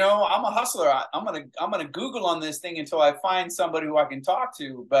 I'm a hustler. I'm gonna Google on this thing until I find somebody who I can talk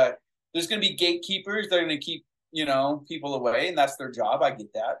to. But there's gonna be gatekeepers. They're gonna keep people away, and that's their job. I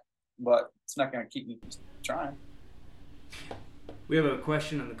get that, but it's not gonna keep me from trying. We have a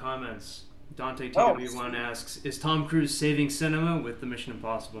question in the comments. Dante TW1 asks, is Tom Cruise saving cinema with the Mission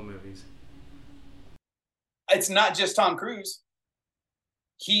Impossible movies? It's not just Tom Cruise.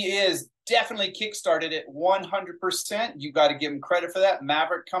 He is definitely kickstarted it 100%. You got to give him credit for that.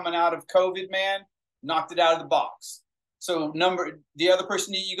 Maverick, coming out of COVID, man, knocked it out of the box. So the other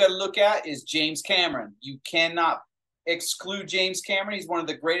person that you got to look at is James Cameron. You cannot exclude James Cameron. He's one of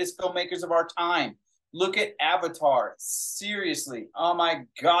the greatest filmmakers of our time. Look at Avatar. Seriously. Oh my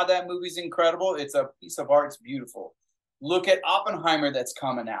God, that movie's incredible. It's a piece of art. It's beautiful. Look at Oppenheimer that's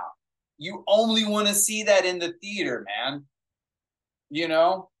coming out. You only want to see that in the theater, man.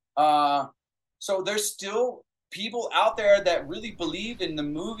 So there's still people out there that really believe in the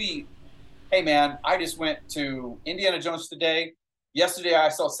movie. Hey, man, I just went to Indiana Jones today. Yesterday, I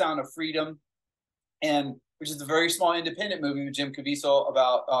saw Sound of Freedom, which is a very small independent movie with Jim Caviezel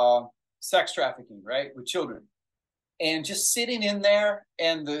about sex trafficking, right, with children. And just sitting in there,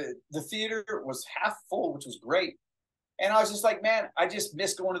 and the theater was half full, which was great. And I was just like, man, I just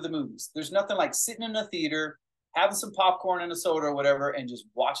miss going to the movies. There's nothing like sitting in a theater, having some popcorn and a soda or whatever, and just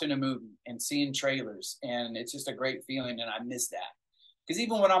watching a movie and seeing trailers. And it's just a great feeling, and I miss that. Because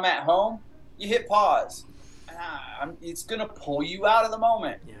even when I'm at home, you hit pause. It's going to pull you out of the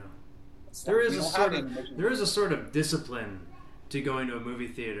moment. Yeah. There is a sort of discipline to going to a movie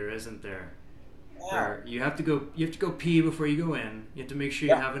theater, isn't there? Yeah. Where you have to go pee before you go in. You have to make sure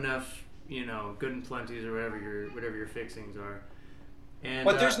you have enough, good and plenties or whatever your fixings are. And,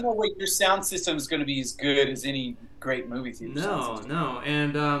 but there's no way your sound system is going to be as good as any great movie theater. No,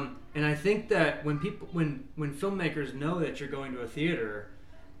 and I think that when filmmakers know that you're going to a theater,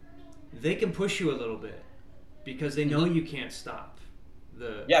 they can push you a little bit because they know you can't stop.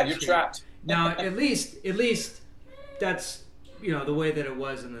 You're trapped. Now, at least that's the way that it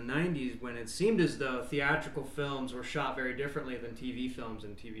was in the 90s, when it seemed as though theatrical films were shot very differently than TV films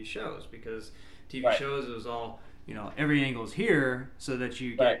and TV shows, because TV shows, it was all, every angle's here so that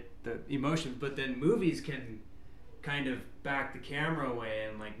you get the emotions, but then movies can kind of back the camera away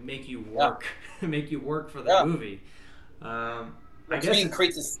and like make you work make you work for the movie. I guess it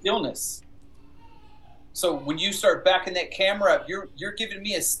creates a stillness. So when you start backing that camera up, you're giving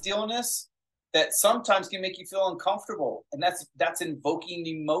me a stillness that sometimes can make you feel uncomfortable, and that's invoking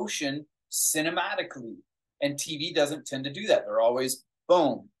emotion cinematically. And TV doesn't tend to do that. They're always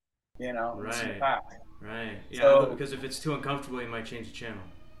boom, Right. Yeah, so, because if it's too uncomfortable, you might change the channel.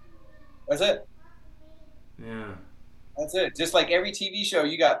 That's it. Yeah. That's it. Just like every TV show,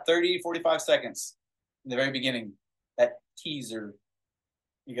 you got 30, 45 seconds in the very beginning. That teaser,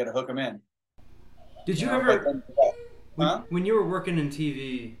 you got to hook them in. Did you ever, when you were working in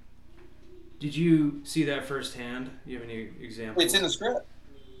TV, did you see that firsthand? Do you have any examples? It's in the script.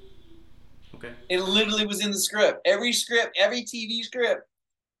 Okay. It literally was in the script. Every TV script,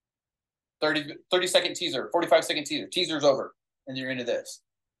 30-second teaser, 45-second teaser. Teaser's over, and you're into this.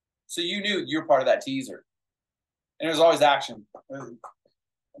 So you knew you were part of that teaser. And it was always action.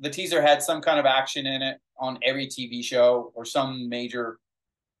 The teaser had some kind of action in it on every TV show, or some major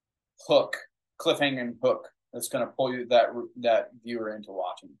hook, cliffhanging hook that's going to pull you that viewer into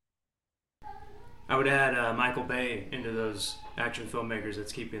watching. I would add Michael Bay into those action filmmakers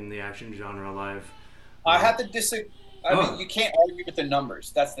that's keeping the action genre alive. I have to disagree. I mean, you can't argue with the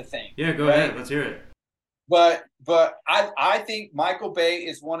numbers. That's the thing. Yeah, go ahead. Let's hear it. But I think Michael Bay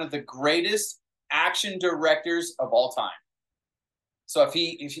is one of the greatest action directors of all time. So if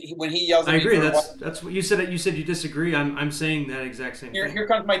he when he yells at I me, agree. That's what you said. You said you disagree. I'm saying that exact same thing. Here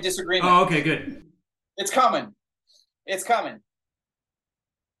comes my disagreement. Oh, okay, good. It's coming.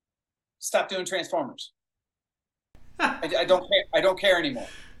 Stop doing Transformers. I don't care anymore.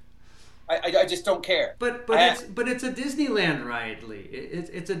 I just don't care. But it's a Disneyland ride, Lee.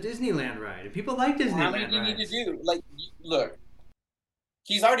 It's a Disneyland ride, and people like Disneyland rides. How many do you need to do? Like, look,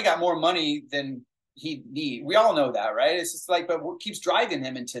 he's already got more money than he need. We all know that, right? It's just like, but what keeps driving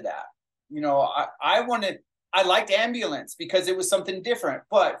him into that? I liked Ambulance because it was something different.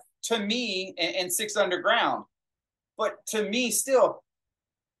 But to me, and Six Underground, but to me still,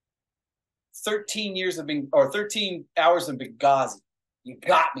 13 hours of Benghazi. You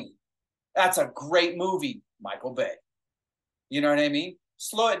got me. That's a great movie, Michael Bay. You know what I mean?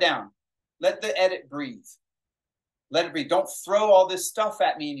 Slow it down. Let the edit breathe. Let it breathe. Don't throw all this stuff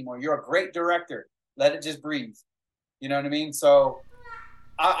at me anymore. You're a great director. Let it just breathe. You know what I mean? So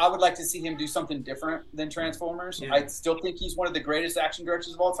I would like to see him do something different than Transformers. Yeah. I still think he's one of the greatest action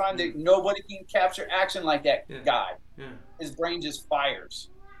directors of all time. Nobody can capture action like that guy. Yeah. His brain just fires.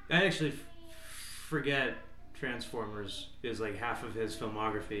 I actually forget Transformers is like half of his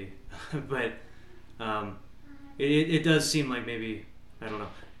filmography, but it does seem like maybe, I don't know,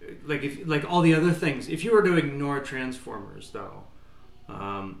 like all the other things. If you were to ignore Transformers, though,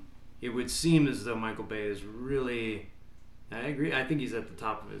 it would seem as though Michael Bay is really. I agree. I think he's at the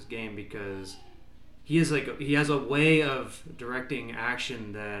top of his game because he has a way of directing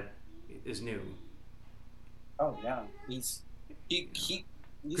action that is new. Oh yeah, he's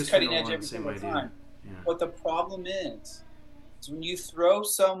cutting edge every single time. Yeah. But the problem is when you throw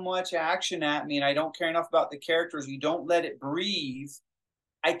so much action at me and I don't care enough about the characters, you don't let it breathe,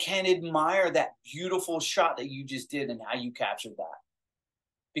 I can't admire that beautiful shot that you just did and how you captured that.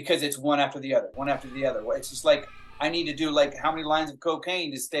 Because it's one after the other. It's just like, I need to do like how many lines of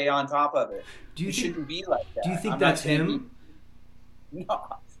cocaine to stay on top of it. Shouldn't be like that. Do you think that's him?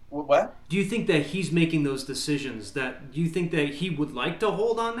 No. What? Do you think that he's making those decisions? Do you think that he would like to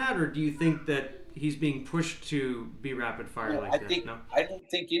hold on that, or do you think that he's being pushed to be rapid fire that? No? I don't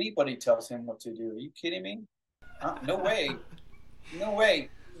think anybody tells him what to do. Are you kidding me? No way. No way.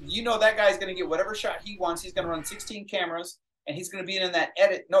 You know that guy's going to get whatever shot he wants. He's going to run 16 cameras, and he's going to be in that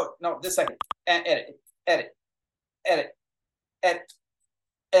edit. No, this second. Edit.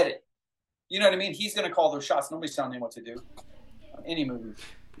 You know what I mean? He's going to call those shots. Nobody's telling him what to do. any movie.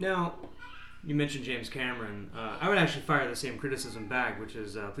 Now, you mentioned James Cameron. I would actually fire the same criticism back, which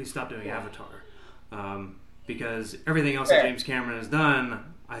is please stop doing Avatar. Because everything else that James Cameron has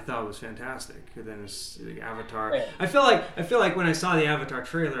done, I thought was fantastic. And then it's Avatar. I feel like when I saw the Avatar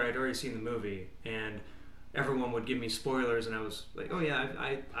trailer, I'd already seen the movie, and everyone would give me spoilers, and I was like, oh yeah,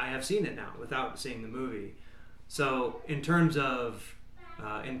 I have seen it now without seeing the movie. So in terms of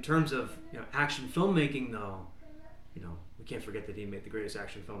action filmmaking, though, we can't forget that he made the greatest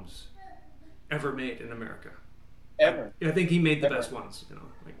action films ever made in America. Ever. I think he made the best ones.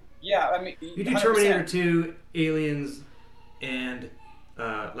 Yeah, I mean, you do Terminator 2, Aliens, and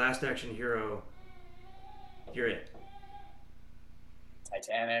Last Action Hero. You're it.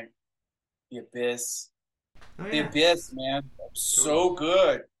 Titanic, The Abyss. Oh, yeah. The Abyss, man, so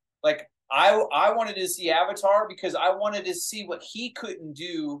good. Like I wanted to see Avatar because I wanted to see what he couldn't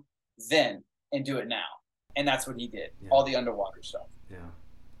do then and do it now, and that's what he did. Yeah. All the underwater stuff. Yeah,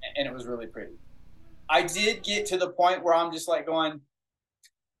 and it was really pretty. I did get to the point where I'm just like going,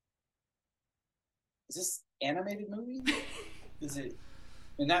 is this animated movie? Is it?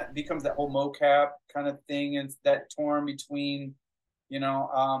 And that becomes that whole mocap kind of thing, and that torn between,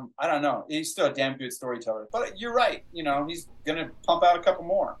 I don't know. He's still a damn good storyteller, but you're right. He's gonna pump out a couple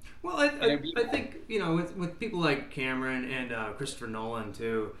more. Well, I think with people like Cameron and Christopher Nolan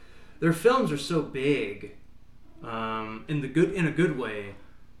too, their films are so big, in a good way,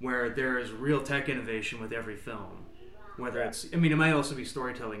 where there is real tech innovation with every film. Whether it's, it might also be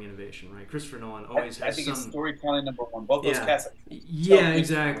storytelling innovation, right? Christopher Nolan always has. I think it's storytelling number one. Both those cats. Yeah,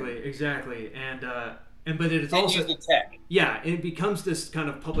 exactly, and but it's also the tech. Yeah, it becomes this kind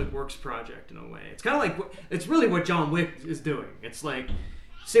of public works project in a way. It's kind of like it's really what John Wick is doing. It's like,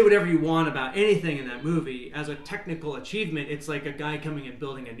 say whatever you want about anything in that movie as a technical achievement. It's like a guy coming and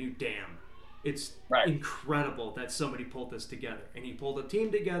building a new dam. It's incredible that somebody pulled this together, and he pulled a team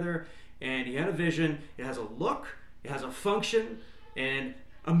together, and he had a vision. It has a look. It has a function, and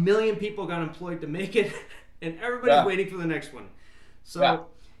 1 million people got employed to make it, and everybody's waiting for the next one. So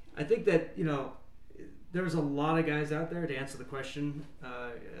I think that, there's a lot of guys out there to answer the question.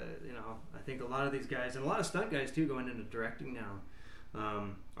 I think a lot of these guys, and a lot of stunt guys too, going into directing now,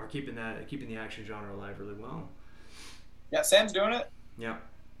 are keeping the action genre alive really well. Yeah, Sam's doing it. Yeah.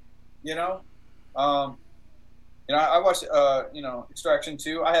 I watched, Extraction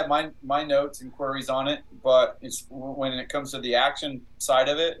 2. I have my notes and queries on it, but it's when it comes to the action side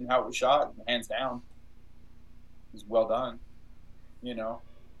of it and how it was shot, hands down, it's well done.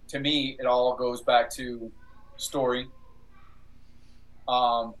 To me, it all goes back to story,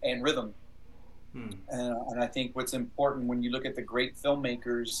 and rhythm. And I think what's important when you look at the great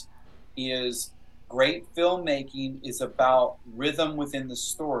filmmakers is great filmmaking is about rhythm within the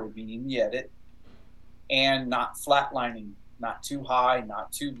story, meaning the edit, and not flatlining, not too high,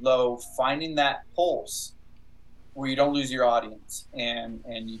 not too low, finding that pulse where you don't lose your audience and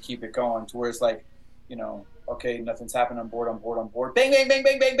you keep it going to where it's like, okay, nothing's happened, I'm bored, bang, bang, bang,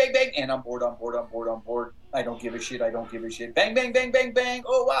 bang, bang, bang, bang, and I'm bored, I don't give a shit, bang, bang, bang, bang, bang,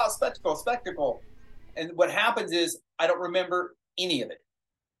 oh wow, spectacle. And what happens is I don't remember any of it.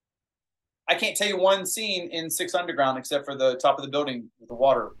 I can't tell you one scene in 6 Underground except for the top of the building with the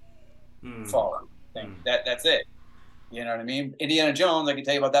water falling. That's it. You know what I mean? Indiana Jones, I can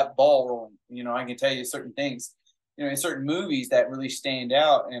tell you about that ball rolling. I can tell you certain things, in certain movies that really stand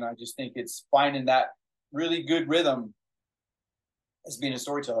out. And I just think it's finding that really good rhythm as being a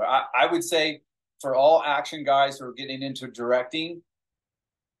storyteller. I would say for all action guys who are getting into directing,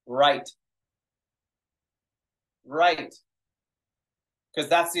 right. Because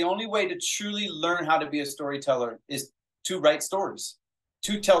that's the only way to truly learn how to be a storyteller is to write stories,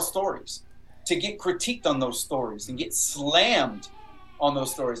 to tell stories, to get critiqued on those stories and get slammed on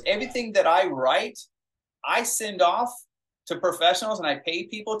those stories. Everything that I write, I send off to professionals and I pay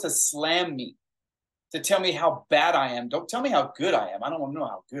people to slam me, to tell me how bad I am. Don't tell me how good I am. I don't want to know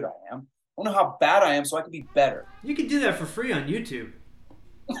how good I am. I want to know how bad I am so I can be better. You can do that for free on YouTube.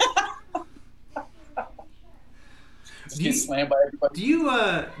 Just get slammed by everybody. Do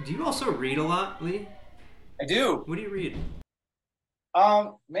you also read a lot, Lee? I do. What do you read?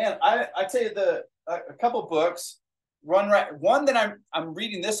 Man, I tell you a couple books. One that I'm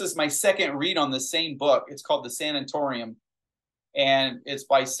reading. This is my second read on the same book. It's called The Sanatorium, and it's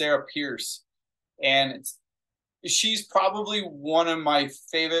by Sarah Pierce, and she's probably one of my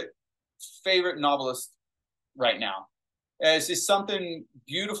favorite novelists right now. It's just something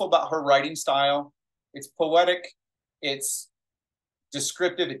beautiful about her writing style. It's poetic. It's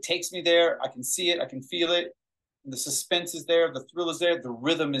descriptive. It takes me there. I can see it. I can feel it. The suspense is there. The thrill is there. The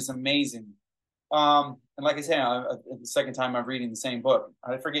rhythm is amazing. And like I said, the second time I'm reading the same book.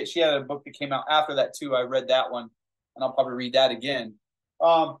 I forget she had a book that came out after that too. I read that one, and I'll probably read that again.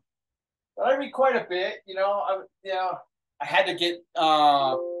 But I read quite a bit. I had to get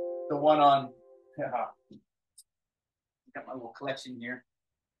the one on. Got my little collection here.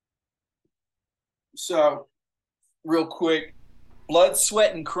 So, real quick, Blood,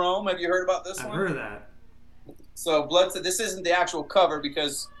 Sweat, and Chrome. Have you heard about this one? I've heard of that. So, Blood. This isn't the actual cover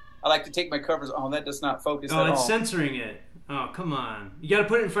because I like to take my covers. Oh, that does not focus at all. Oh, it's censoring it. Oh, come on. You got to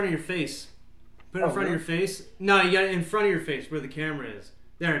put it in front of your face. Put it in front of your face. No, you got it in front of your face where the camera is.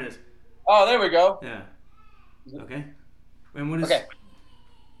 There it is. Oh, there we go. Yeah. Okay. And what is? Okay.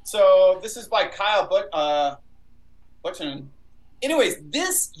 So this is by Kyle Butchon.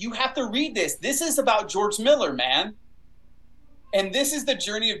 Anyways, you have to read this. This is about George Miller, man. And this is the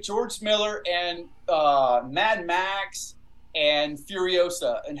journey of George Miller and Mad Max and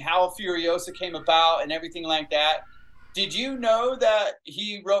Furiosa and how Furiosa came about and everything like that. Did you know that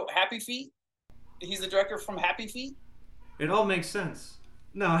he wrote Happy Feet? He's the director from Happy Feet? It all makes sense.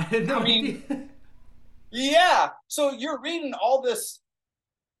 No, I had no idea. Yeah. So you're reading all this,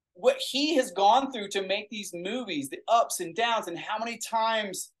 what he has gone through to make these movies, the ups and downs, and how many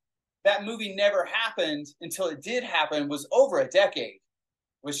times that movie never happened until it did happen was over a decade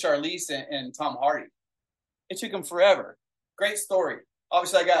with Charlize and Tom Hardy. It took him forever. Great story.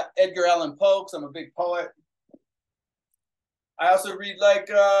 Obviously, I got Edgar Allan Poe because I'm a big poet. I also read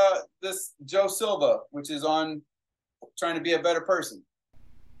this Joe Silva, which is on trying to be a better person.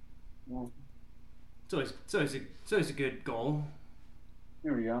 It's always a good goal.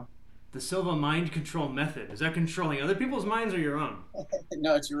 Here we go. The Silva mind control method. Is that controlling other people's minds or your own?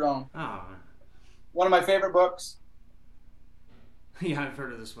 No, it's your own. Oh. One of my favorite books. Yeah, I've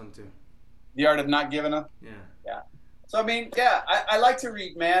heard of this one too. The Art of Not Giving Up. Yeah. Yeah. So, I mean, yeah, I like to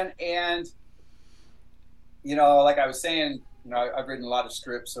read, man. And, like I was saying, I've written a lot of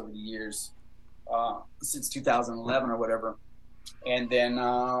scripts over the years, since 2011 or whatever. And then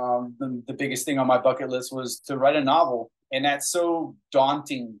the biggest thing on my bucket list was to write a novel. And that's so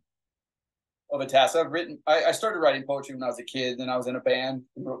daunting of a task. I started writing poetry when I was a kid, and I was in a band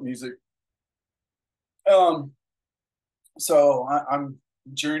and wrote music. So I'm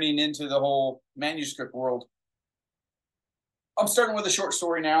journeying into the whole manuscript world. I'm starting with a short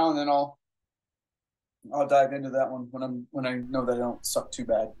story now, and then I'll dive into that one when I know that I don't suck too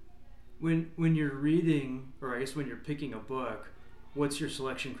bad. When you're reading, or I guess when you're picking a book, what's your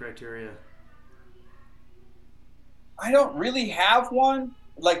selection criteria? I don't really have one.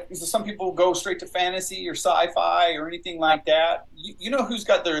 Like, some people go straight to fantasy or sci-fi or anything like that. You know who's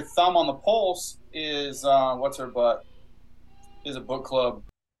got their thumb on the pulse is what's her butt? Is a book club.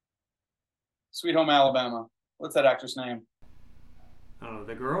 Sweet Home Alabama. What's that actress name? I don't know.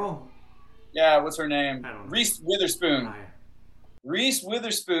 The girl? Yeah, what's her name? I don't know. Reese Witherspoon. Reese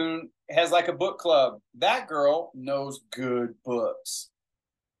Witherspoon has like a book club. That girl knows good books.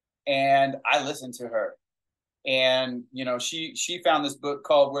 And I listen to her. And, she found this book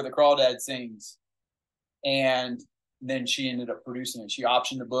called Where the Crawdad Sings. And then she ended up producing it. She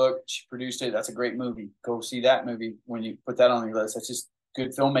optioned the book. She produced it. That's a great movie. Go see that movie when you put that on your list. That's just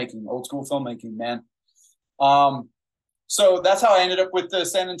good filmmaking, old school filmmaking, man. So that's how I ended up with the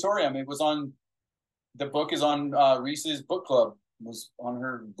Sanatorium. The book is on Reese's book club. It was on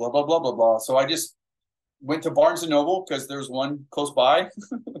her blah, blah, blah, blah, blah. So I just went to Barnes & Noble because there's one close by.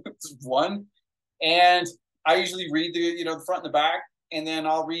 It's one. And I usually read the front and the back, and then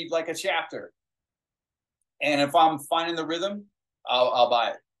I'll read like a chapter. And if I'm finding the rhythm, I'll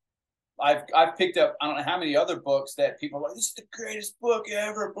buy it. I've picked up, I don't know how many other books that people are like, this is the greatest book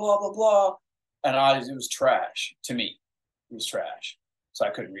ever, blah, blah, blah. And it was trash to me. It was trash. So I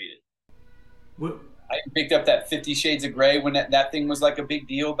couldn't read it. What? I picked up that 50 Shades of Grey when that thing was like a big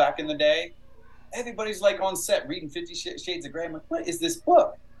deal back in the day. Everybody's like on set reading 50 Shades of Grey. I'm like, what is this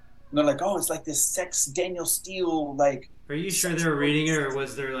book? And they're like, oh, it's like this sex Daniel Steele, like. Are you sure they were reading it, or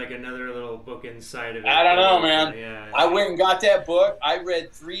was there like another little book inside of it? I don't know, man. Yeah. I went and got that book. I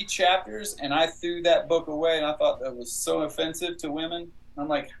read 3 chapters, and I threw that book away, and I thought that was so offensive to women. I'm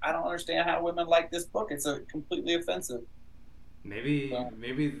like, I don't understand how women like this book. It's completely offensive. Maybe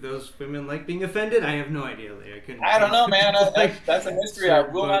those women like being offended. I have no idea. I don't know, man. That's a mystery I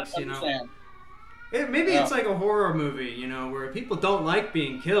will not understand. Maybe it's like a horror movie, where people don't like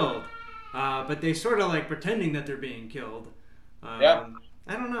being killed, but they sort of like pretending that they're being killed. I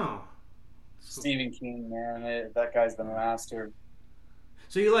don't know. Stephen King, man, that guy's the master.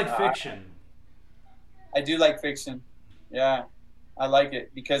 So you like fiction? I do like fiction. Yeah, I like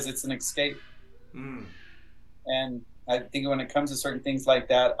it because it's an escape. Mm. And I think when it comes to certain things like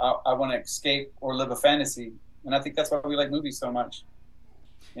that, I want to escape or live a fantasy, and I think that's why we like movies so much.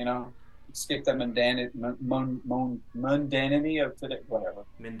 You know, escape that mundanity of today. Whatever.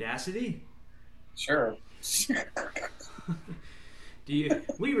 Mendacity? Sure. Do you?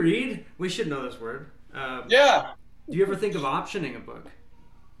 We read. We should know this word. Yeah. Do you ever think of optioning a book?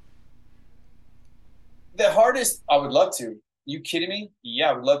 The hardest, I would love to. You kidding me? Yeah,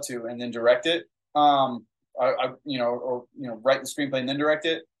 I would love to, and then direct it. Write the screenplay and then direct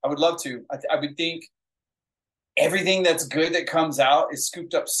it. I would love to. I would think everything that's good that comes out is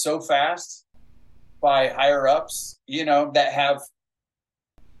scooped up so fast by higher ups, that have,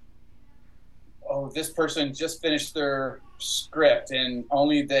 this person just finished their script and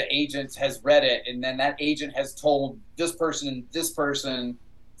only the agent has read it. And then that agent has told this person and this person.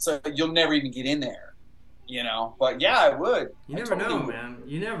 So you'll never even get in there, but yeah, I would. You never know, man.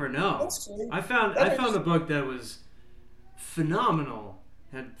 You never know. I found a book that was phenomenal.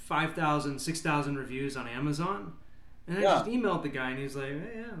 Had 5,000, 6,000 reviews on Amazon. And I just emailed the guy and he's like,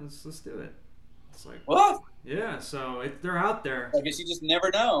 hey, yeah, let's do it. It's like, what? Yeah, so they're out there. I guess you just never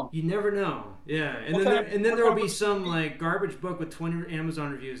know. You never know. Yeah, and then there will be some like garbage book with 20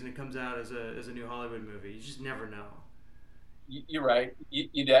 Amazon reviews, and it comes out as a new Hollywood movie. You just never know. You're right.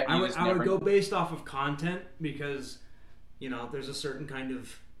 I would go based off of content because there's a certain kind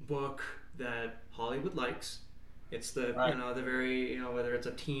of book that Hollywood likes. It's the the very whether it's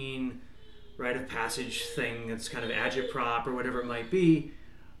a teen rite of passage thing that's kind of agitprop or whatever it might be.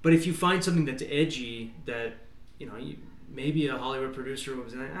 But if you find something that's edgy, that maybe a Hollywood producer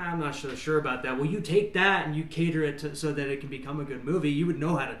was like, I'm not so sure about that. Well, you take that and you cater it so that it can become a good movie. You would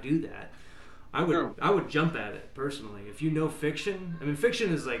know how to do that. I would jump at it personally. If you know fiction, I mean,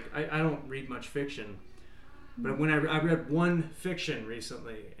 fiction is like I don't read much fiction, but when I read one fiction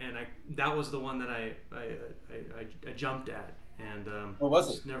recently, and that was the one that I jumped at, and what was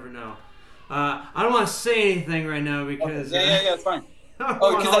it? Just never know. I don't want to say anything right now because yeah, it's fine.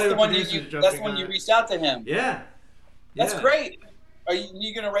 Because that's the one you reached out to him. Yeah. That's great. Are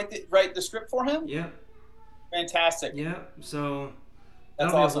you going to write the script for him? Yeah. Fantastic. Yeah. So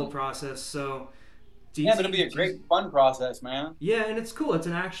that's that'll awesome. be a whole process. So yeah, it'll be a great fun process, man. Yeah, and it's cool. It's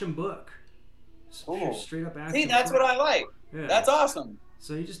an action book. Cool. Straight up action. See, that's what I like. Yeah. That's awesome.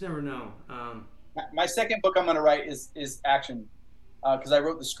 So you just never know. My second book I'm going to write is action, because I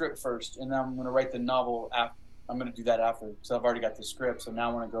wrote the script first, and then I'm going to write the novel after. I'm going to do that after, so I've already got the script. So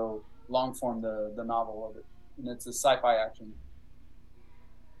now I want to go long form the novel of it, and it's a sci-fi action.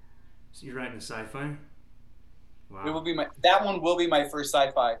 So you're writing a sci-fi? Wow. That one will be my first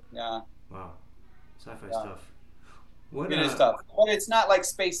sci-fi. Yeah. Wow. Sci-fi stuff. It is tough, but it's not like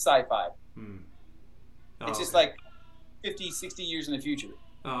space sci-fi. It's just like 50, 60 years in the future.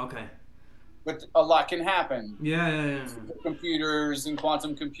 Oh, okay. But a lot can happen. Yeah. Computers and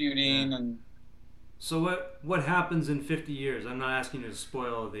quantum computing and. So what happens in 50 years? I'm not asking you to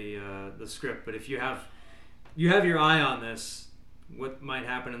spoil the script, but if you have your eye on this, what might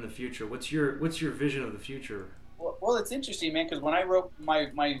happen in the future? What's your vision of the future? Well, it's interesting, man, because when I wrote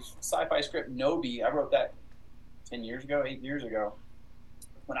my sci-fi script Nobi, I wrote that 8 years ago.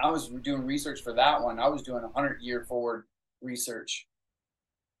 When I was doing research for that one, I was doing 100-year forward research.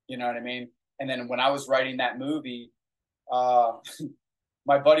 You know what I mean? And then when I was writing that movie,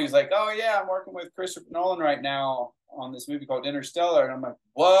 my buddy was like, "Oh yeah, I'm working with Christopher Nolan right now on this movie called Interstellar," and I'm like,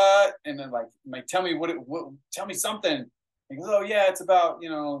 "What?" And then like, "Tell me tell me something." He goes, "Oh yeah, it's about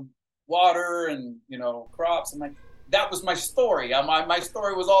water and crops." I'm like, "That was my story. My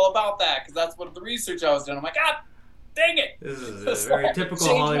story was all about that because that's what the research I was doing." I'm like, "God, dang it!" This is a very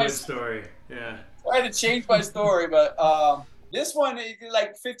typical Hollywood story. Yeah. I had to change my story, but this one,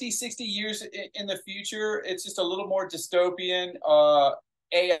 like 50, 60 years in the future, it's just a little more dystopian.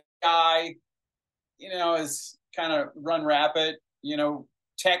 AI, is kind of run rapid,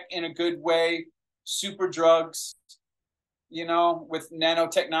 tech in a good way, super drugs, with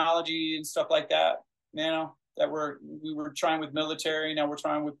nanotechnology and stuff like that, that we were trying with military, now we're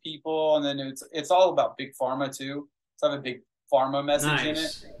trying with people, and then it's all about big pharma too. It's have a big pharma message in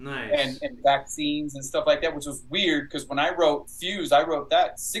it. Nice. And vaccines and stuff like that, which was weird because when I wrote Fuse, I wrote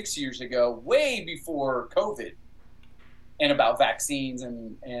that 6 years ago, way before COVID. And about vaccines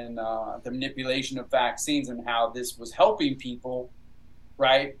and the manipulation of vaccines and how this was helping people,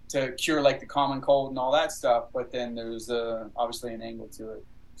 right, to cure like the common cold and all that stuff. But then there's obviously an angle to it.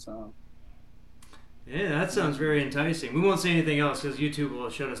 So. Yeah, that sounds very enticing. We won't say anything else because YouTube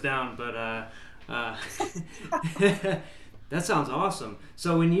will shut us down. But that sounds awesome.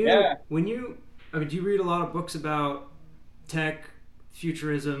 So do you read a lot of books about tech,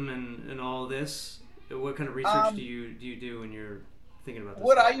 futurism, and all this? What kind of research Um, do you do when you're thinking about this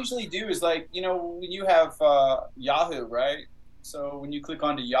what stuff? I usually do is like, when you have Yahoo, right? So when you click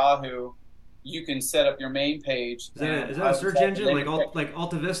onto Yahoo, you can set up your main page, and Is that I a always search have the engine latest tech. Like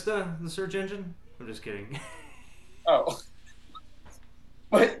Alta Vista, the search engine? I'm just kidding. Oh,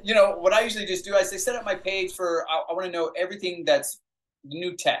 but what I usually just do is I set up my page for I want to know everything that's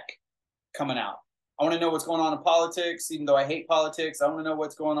new tech coming out. I want to know what's going on in politics, even though I hate politics. I want to know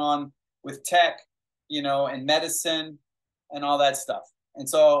what's going on with tech, and medicine and all that stuff. And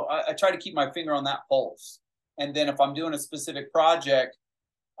so I try to keep my finger on that pulse. And then if I'm doing a specific project,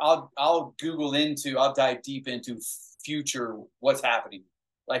 I'll dive deep into future what's happening.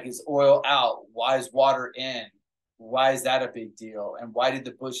 Like, is oil out? Why is water in? Why is that a big deal? And why did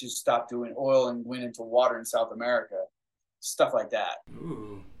the Bushes stop doing oil and went into water in South America? Stuff like that.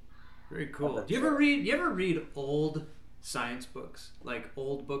 Ooh, very cool. Do you ever read old science books, like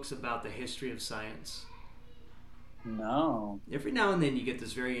old books about the history of science? No. Every now and then you get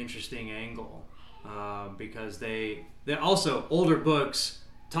this very interesting angle because they also older books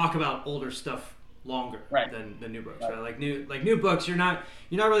talk about older stuff longer Right. than the new books, Right. right? Like new books, you're not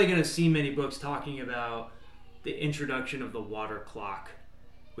really going to see many books talking about the introduction of the water clock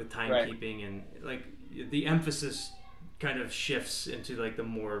with Right. timekeeping, and like the emphasis kind of shifts into like the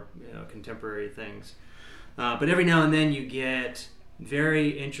more contemporary things. But every now and then you get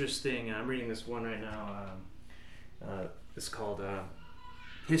very interesting. I'm reading this one right now. It's called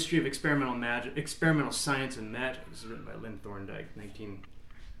 "History of Experimental Science and Magic." This is written by Lynn Thorndike,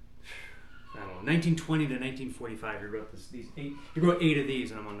 1920 to 1945. He wrote this. These eight. He wrote 8 of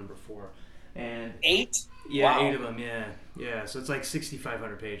these, and I'm on number 4. And 8? yeah, Wow. 8 of them. Yeah, yeah. So it's like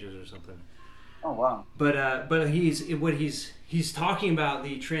 6,500 pages or something. Oh, wow. But he's talking about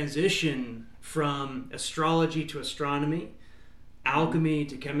the transition from astrology to astronomy, alchemy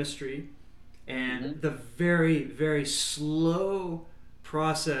to chemistry, and the very, very slow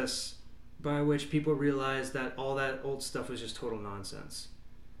process by which people realize that all that old stuff was just total nonsense.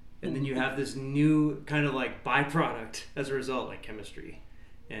 And then you have this new kind of like byproduct as a result, like chemistry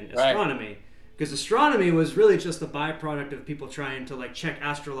and Right. astronomy. Because astronomy was really just a byproduct of people trying to like check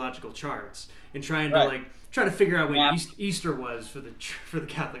astrological charts and trying to figure out when Yeah. Easter was for the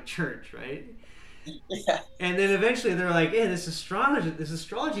Catholic Church, right? Yeah. And then eventually they're like, "Yeah, this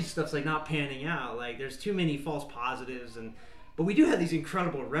astrology stuff's like not panning out. Like, there's too many false positives, but we do have these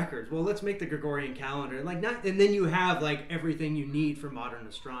incredible records. Well, let's make the Gregorian calendar, and and then you have like everything you need for modern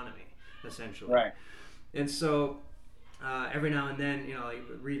astronomy, essentially. Right. And so every now and then, like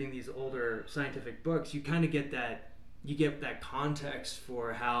reading these older scientific books, you kind of get that context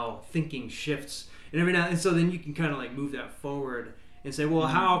for how thinking shifts, and so then you can kind of like move that forward and say, well,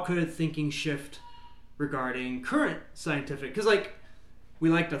 how could thinking shift regarding current scientific, because like we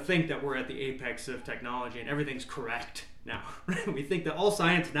like to think that we're at the apex of technology and everything's correct now. We think that all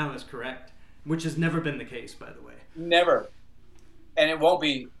science now is correct, which has never been the case, by the way. Never. And it won't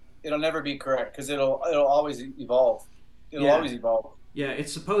be. It'll never be correct because it'll always evolve. It'll Yeah. always evolve. Yeah,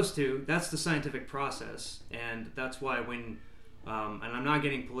 it's supposed to. That's the scientific process, and that's why when and I'm not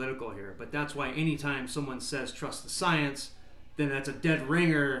getting political here, but that's why anytime someone says trust the science, then that's a dead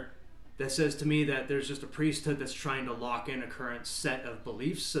ringer that says to me that there's just a priesthood that's trying to lock in a current set of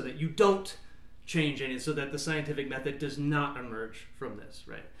beliefs so that you don't change any, so that the scientific method does not emerge from this,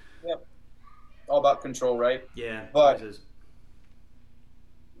 right? Yep. All about control, right? Yeah, But it is.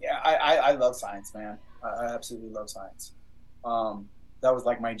 yeah, I love science, man. I absolutely love science. That was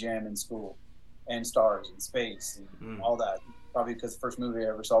like my jam in school, and stars and space and all that. Probably because the first movie I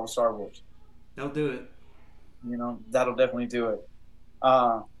ever saw was Star Wars. They'll do it. That'll definitely do it.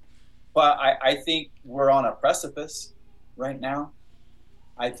 Uh, but I think we're on a precipice right now.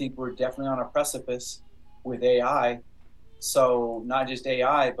 I think we're definitely on a precipice with AI. So not just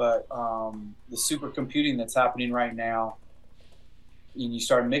AI, but the supercomputing that's happening right now. And you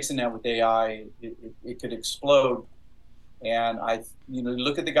start mixing that with AI, it could explode. And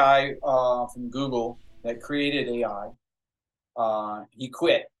look at the guy from Google that created AI. He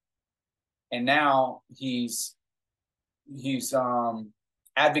quit, and now he's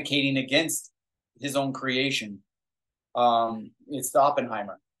advocating against his own creation. It's the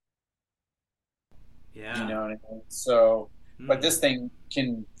Oppenheimer. Yeah. You know what I mean? So, but this thing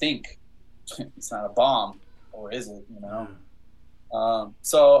can think. It's not a bomb, or is it?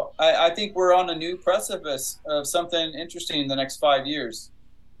 So I think we're on a new precipice of something interesting in the next 5 years.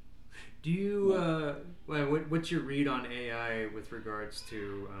 Do you what's your read on AI with regards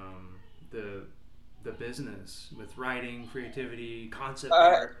to the business with writing, creativity, concept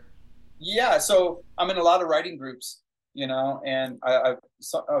art? Yeah, so I'm in a lot of writing groups, And I've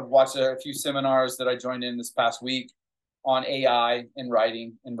watched a few seminars that I joined in this past week on AI and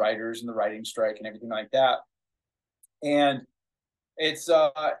writing and writers and the writing strike and everything like that. And it's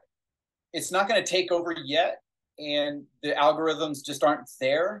not going to take over yet, and the algorithms just aren't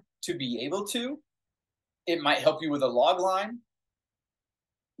there to be able to. It might help you with a log line.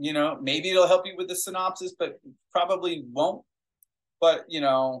 Maybe it'll help you with the synopsis, but probably won't. But,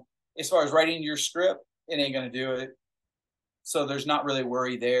 as far as writing your script, it ain't going to do it. So there's not really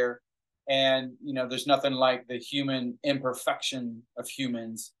worry there. And, there's nothing like the human imperfection of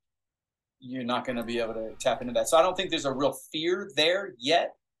humans. You're not going to be able to tap into that. So I don't think there's a real fear there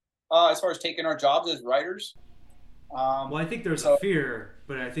yet, as far as taking our jobs as writers. Well, I think there's a fear,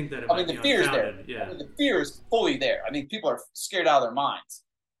 but I think that it might be the fear is there. Yeah. The fear is fully there. People are scared out of their minds,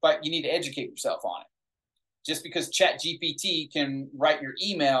 but you need to educate yourself on it. Just because ChatGPT can write your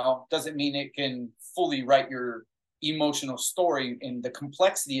email doesn't mean it can fully write your emotional story and the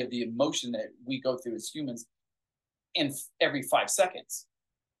complexity of the emotion that we go through as humans in every 5 seconds.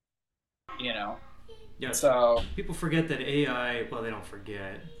 Yeah. So people forget that AI. Well, they don't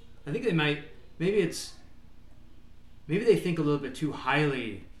forget. I think they might. Maybe they think a little bit too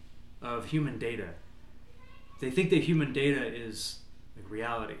highly of human data. They think that human data is like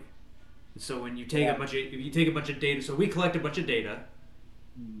reality. And so when you take a bunch of data, so we collect a bunch of data,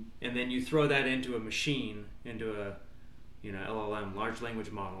 and then you throw that into a machine, into a LLM, large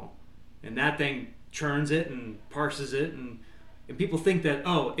language model, and that thing churns it and parses it, and people think that,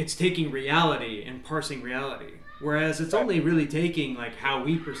 oh, it's taking reality and parsing reality, whereas it's only really taking like how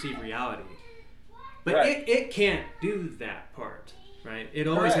we perceive reality. But it can't do that part, right? It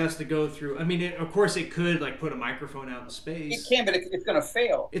always has to go through. Of course, it could like put a microphone out in space. It can, but it's going to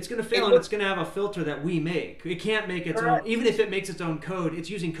fail. It's going to fail, and it's going to have a filter that we make. It can't make its own. Even if it makes its own code,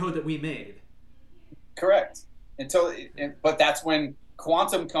 it's using code that we made. Correct. But that's when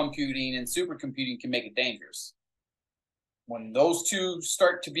quantum computing and supercomputing can make it dangerous. When those two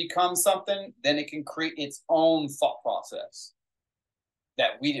start to become something, then it can create its own thought process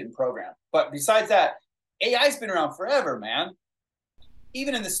that we didn't program. But besides that, AI's been around forever, man.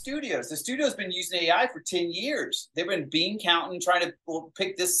 Even in the studio's been using AI for 10 years. They've been bean counting, trying to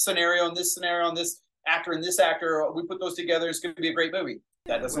pick this scenario and this scenario and this actor and this actor. We put those together. It's going to be a great movie.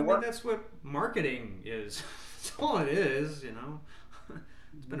 That doesn't work. That's what marketing is. That's all it is,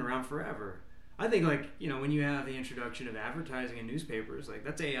 It's been around forever. I think, when you have the introduction of advertising in newspapers,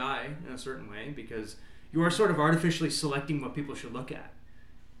 that's AI in a certain way, because you are sort of artificially selecting what people should look at.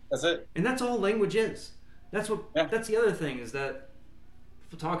 That's it. And that's all language is. That's the other thing, is that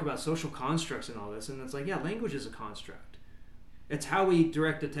people talk about social constructs and all this, and it's language is a construct. It's how we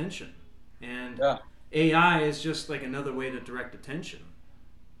direct attention. And AI is just like another way to direct attention.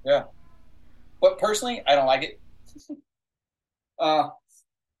 Yeah. But personally, I don't like it.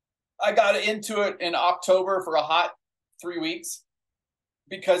 I got into it in October for a hot 3 weeks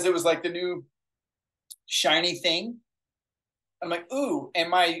because it was like the new shiny thing. I'm like, ooh. And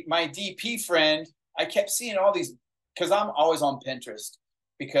my DP friend, I kept seeing all these, because I'm always on Pinterest,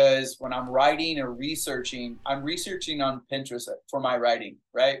 because when I'm writing or researching, I'm researching on Pinterest for my writing,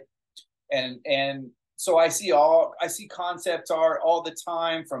 right? And so I see concept art all the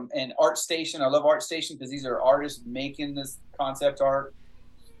time and ArtStation. I love ArtStation because these are artists making this concept art.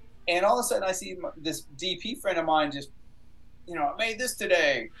 And all of a sudden I see this DP friend of mine just, I made this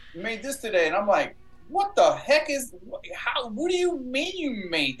today. And I'm like, what the heck what do you mean you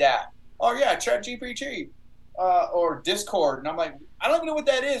made that? Oh yeah, ChatGPT or Discord. And I'm like, I don't even know what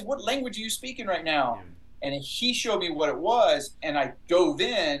that is. What language are you speaking right now? And he showed me what it was, and I dove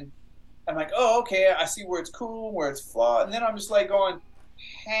in. I'm like, oh, okay, I see where it's cool, where it's flawed. And then I'm just like going,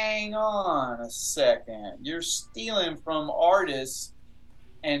 hang on a second. You're stealing from artists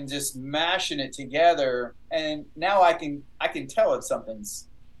and just mashing it together. And now I can tell if something's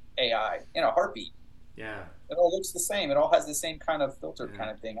AI in a heartbeat. Yeah. It all looks the same. It all has the same kind of filter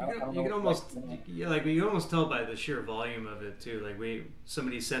kind of thing. You can almost tell by the sheer volume of it too.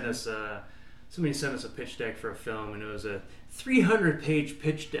 Somebody sent us a pitch deck for a film, and it was a 300-page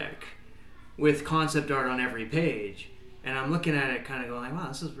pitch deck with concept art on every page. And I'm looking at it kind of going, wow,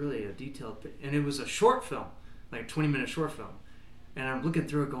 this is really a detailed pitch. And it was a short film, like a 20-minute short film. And I'm looking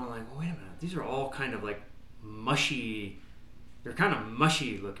through it going wait a minute, these are all kind of mushy. They're kind of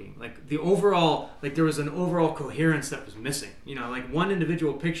mushy looking. The overall, there was an overall coherence that was missing. One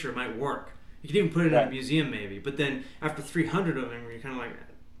individual picture might work. You could even put it in a museum maybe. But then after 300 of them, you're kind of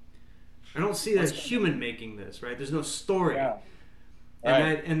I don't see that human making this, right? There's no story. Yeah.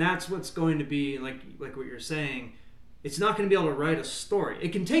 And that's what's going to be, like what you're saying, it's not going to be able to write a story.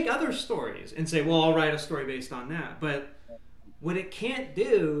 It can take other stories and say, well, I'll write a story based on that. But what it can't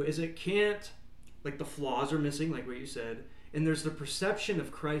do is it can't, like the flaws are missing, like what you said, and there's the perception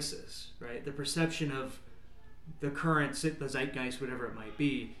of crisis, right? The perception of the current, the zeitgeist, whatever it might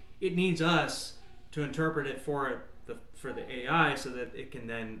be. It needs us to interpret it for the AI so that it can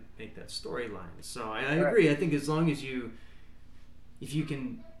then make that storyline. So I agree. I think as long as if you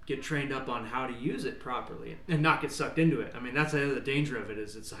can get trained up on how to use it properly and not get sucked into it. I mean, that's the danger of it,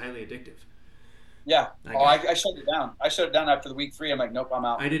 is it's highly addictive. Yeah. I shut it down. I shut it down after the week 3. I'm like, nope, I'm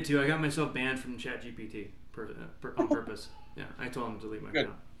out. I did too. I got myself banned from ChatGPT on purpose. Yeah, I told him to delete my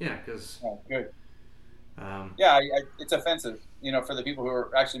account. Yeah, because... Oh, good. It's offensive, for the people who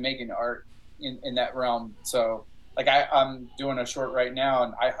are actually making art in that realm. So, like, I'm doing a short right now,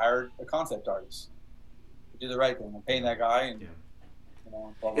 and I hired a concept artist to do the right thing. I'm paying that guy, and blah,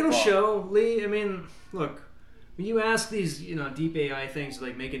 blah, it'll blah. show, Lee. I mean, look, when you ask these, deep AI things to,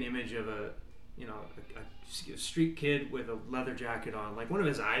 like, make an image of a street kid with a leather jacket on, like, one of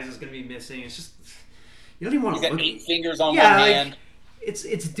his eyes is going to be missing. It's just, you don't even want to look. He's got 8 fingers on one hand.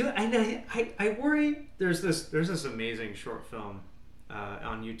 Like, I worry. There's this amazing short film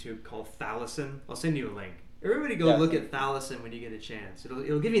on YouTube called Thalison. I'll send you a link. Everybody go look at Thalison when you get a chance.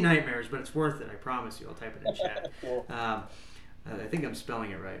 It'll give you nightmares, but it's worth it. I promise you. I'll type it in chat. Cool. I think I'm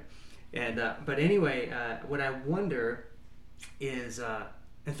spelling it right. And but anyway, what I wonder is,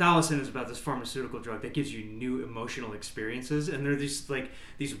 and Thalison is about this pharmaceutical drug that gives you new emotional experiences, and they're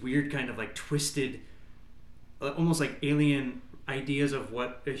these weird kind of like twisted, almost like alien ideas of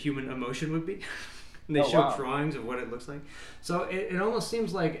what a human emotion would be. And they show drawings of what it looks like. So it almost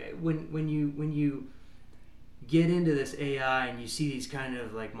seems like when you get into this AI and you see these kind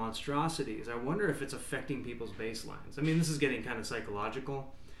of like monstrosities, I wonder if it's affecting people's baselines. I mean, this is getting kind of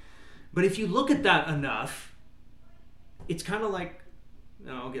psychological, but if you look at that enough, it's kind of like,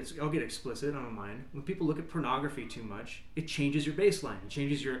 I'll get explicit. I don't mind. When people look at pornography too much, it changes your baseline. It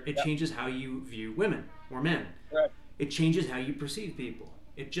changes how you view women or men. Right. It changes how you perceive people.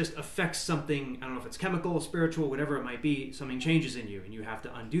 It just affects something. I don't know if it's chemical, spiritual, whatever it might be. Something changes in you, and you have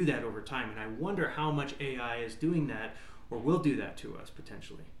to undo that over time. And I wonder how much AI is doing that, or will do that to us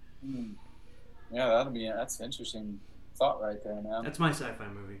potentially. Yeah, that's an interesting thought right there, man. That's my sci-fi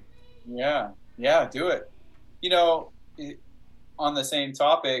movie. Yeah, do it. On the same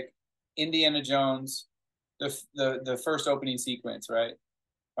topic, Indiana Jones, the first opening sequence, right?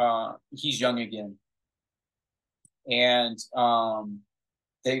 He's young again, and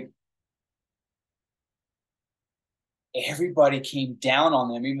everybody came down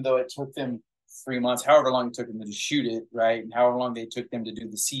on them, even though it took them 3 months, however long it took them to shoot it, right? And however long they took them to do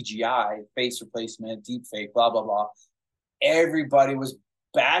the CGI, face replacement, deep fake, blah, blah, blah. Everybody was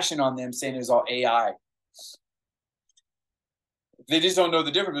bashing on them, saying it was all AI. They just don't know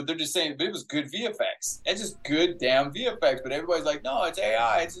the difference, but they're just saying it was good VFX. It's just good damn VFX. But everybody's like, no, it's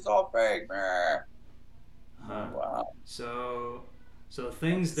AI. It's just all fake. Wow. So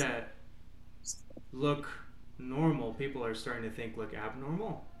things that look normal, people are starting to think look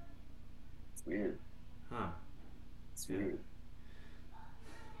abnormal. It's weird. It's weird.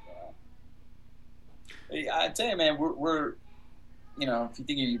 Yeah. I tell you, man, we're if you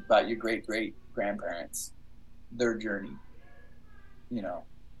think about your great grandparents, their journey,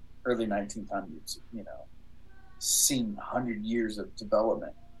 early 1900s, seen 100 years of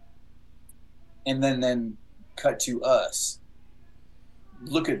development, and then cut to us.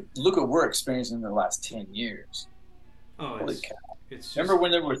 Look at what we're experiencing in the last 10 years. Holy cow. Remember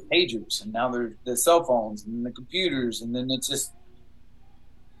when there were pagers, and now there's the cell phones and the computers, and then it's just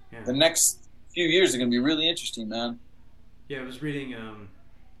the next few years are going to be really interesting, man. Yeah, I was reading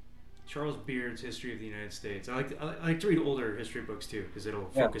Charles Beard's History of the United States. I like to read older history books too, because it'll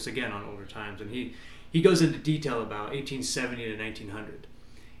focus again on older times. And he goes into detail about 1870 to 1900.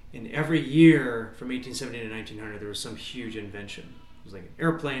 And every year from 1870 to 1900, there was some huge invention. It was like an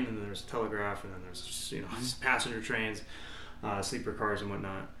airplane, and then there's a telegraph, and then there's passenger trains, sleeper cars, and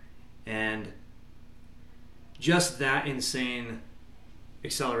whatnot. And just that insane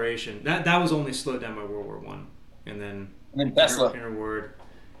acceleration, that was only slowed down by World War I. And then Tesla. Interwar.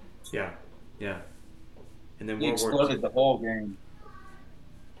 Yeah. And then he World War exploded II. the whole game.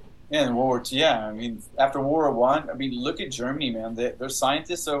 Yeah, and World War II. Yeah, I mean, after World War I, look at Germany, man. There's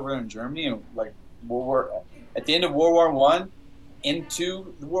scientists over in Germany, like at the end of World War I,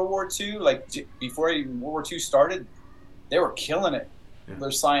 into World War II, like before even World War II started, they were killing it. Yeah.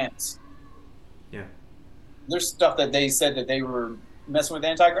 Their science. Yeah. There's stuff that they said that they were messing with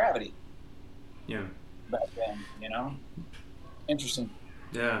anti-gravity. Yeah. Back then, Interesting.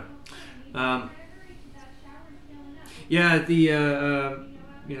 Yeah. Yeah,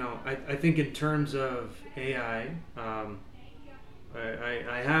 I think in terms of AI, I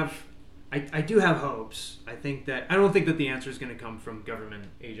do have hopes. I don't think that the answer is going to come from government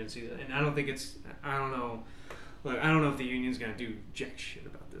agencies, and I don't know. Look, I don't know if the union's going to do jack shit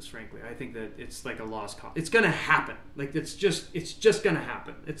about this. Frankly, I think that it's like a lost cause. It's going to happen. Like it's just going to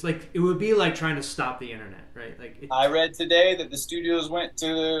happen. It's like it would be like trying to stop the internet, right? I read today that the studios went to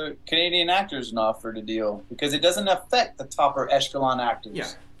the Canadian actors and offered a deal because it doesn't affect the topper echelon actors. Yeah,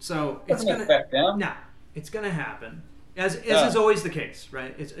 so it's going to affect them. Nah, it's going to happen, as is always the case,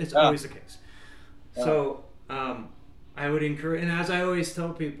 right? It's always the case. So I would encourage, and as I always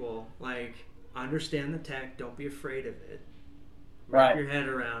tell people, like, understand the tech. Don't be afraid of it. Wrap your head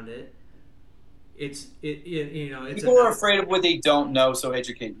around it. People are afraid of what they don't know, so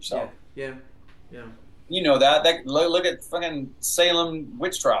educate yourself. Yeah. You know that. Look at fucking Salem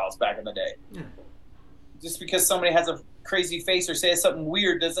witch trials back in the day. Yeah. Just because somebody has a crazy face or says something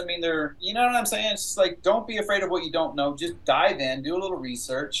weird doesn't mean they're. You know what I'm saying? It's just like, don't be afraid of what you don't know. Just dive in, do a little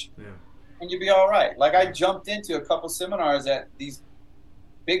research, and you'll be all right. Like I jumped into a couple seminars at these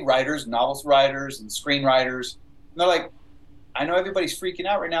big writers, novelist writers, and screenwriters. And they're like, I know everybody's freaking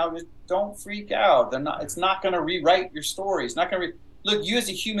out right now. Just don't freak out. They're not. It's not going to rewrite your story. It's not going to. Look, you as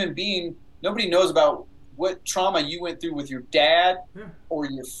a human being, nobody knows about what trauma you went through with your dad or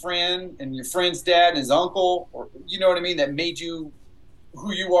your friend and your friend's dad and his uncle, or you know what I mean, that made you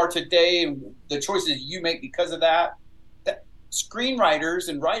who you are today and the choices you make because of that. That screenwriters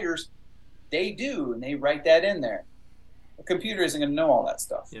and writers, they do, and they write that in there. A computer isn't going to know all that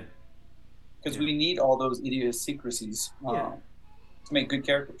stuff. Yeah. Because we need all those idiosyncrasies to make good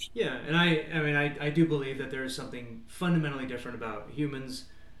characters. Yeah, and I do believe that there is something fundamentally different about humans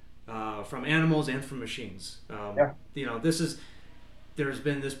from animals and from machines. There's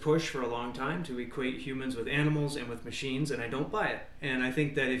been this push for a long time to equate humans with animals and with machines, and I don't buy it. And I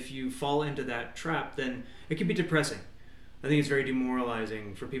think that if you fall into that trap, then it can be depressing. I think it's very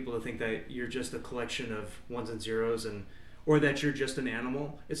demoralizing for people to think that you're just a collection of ones and zeros, or that you're just an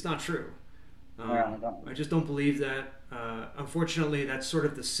animal. It's not true. I just don't believe that. Unfortunately, that's sort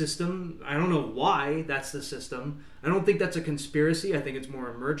of the system. I don't know why that's the system. I don't think that's a conspiracy. I think it's more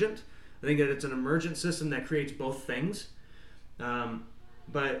emergent. I think that it's an emergent system that creates both things.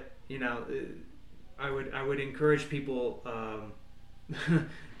 But I would encourage people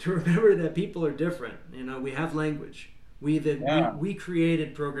to remember that people are different. We have language. We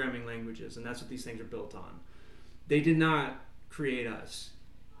created programming languages, and that's what these things are built on. They did not create us.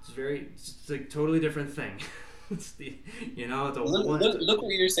 It's like a totally different thing. Look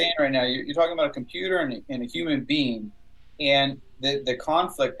what you're saying right now. You're talking about a computer and a human being, and the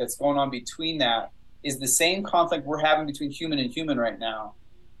conflict that's going on between that is the same conflict we're having between human and human right now.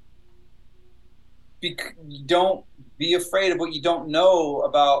 Don't be afraid of what you don't know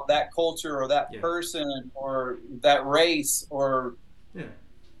about that culture or that person or that race or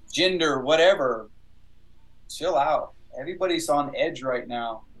gender, whatever. Chill out. Everybody's on edge right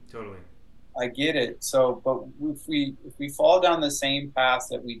now. Totally. I get it. So, but if we fall down the same path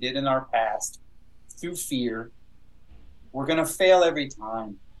that we did in our past through fear, we're gonna fail every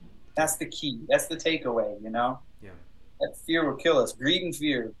time. That's the key. That's the takeaway. Yeah. That fear will kill us. Greed and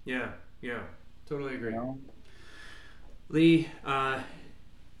fear. Yeah. Totally agree. Lee,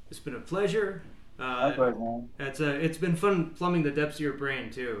 it's been a pleasure. It's been fun plumbing the depths of your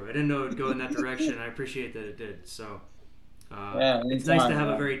brain too. I didn't know it would go in that direction. I appreciate that it did. So it's nice to have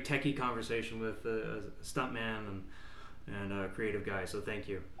a very techie conversation with a stuntman and a creative guy. So thank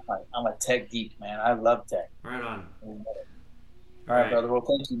you. I'm a tech geek, man. I love tech. Right on. All right, brother. Well,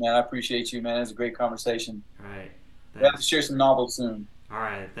 thank you, man. I appreciate you, man. It was a great conversation. All right. We have to share some novels soon. All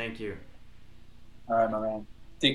right. Thank you. All right, my man.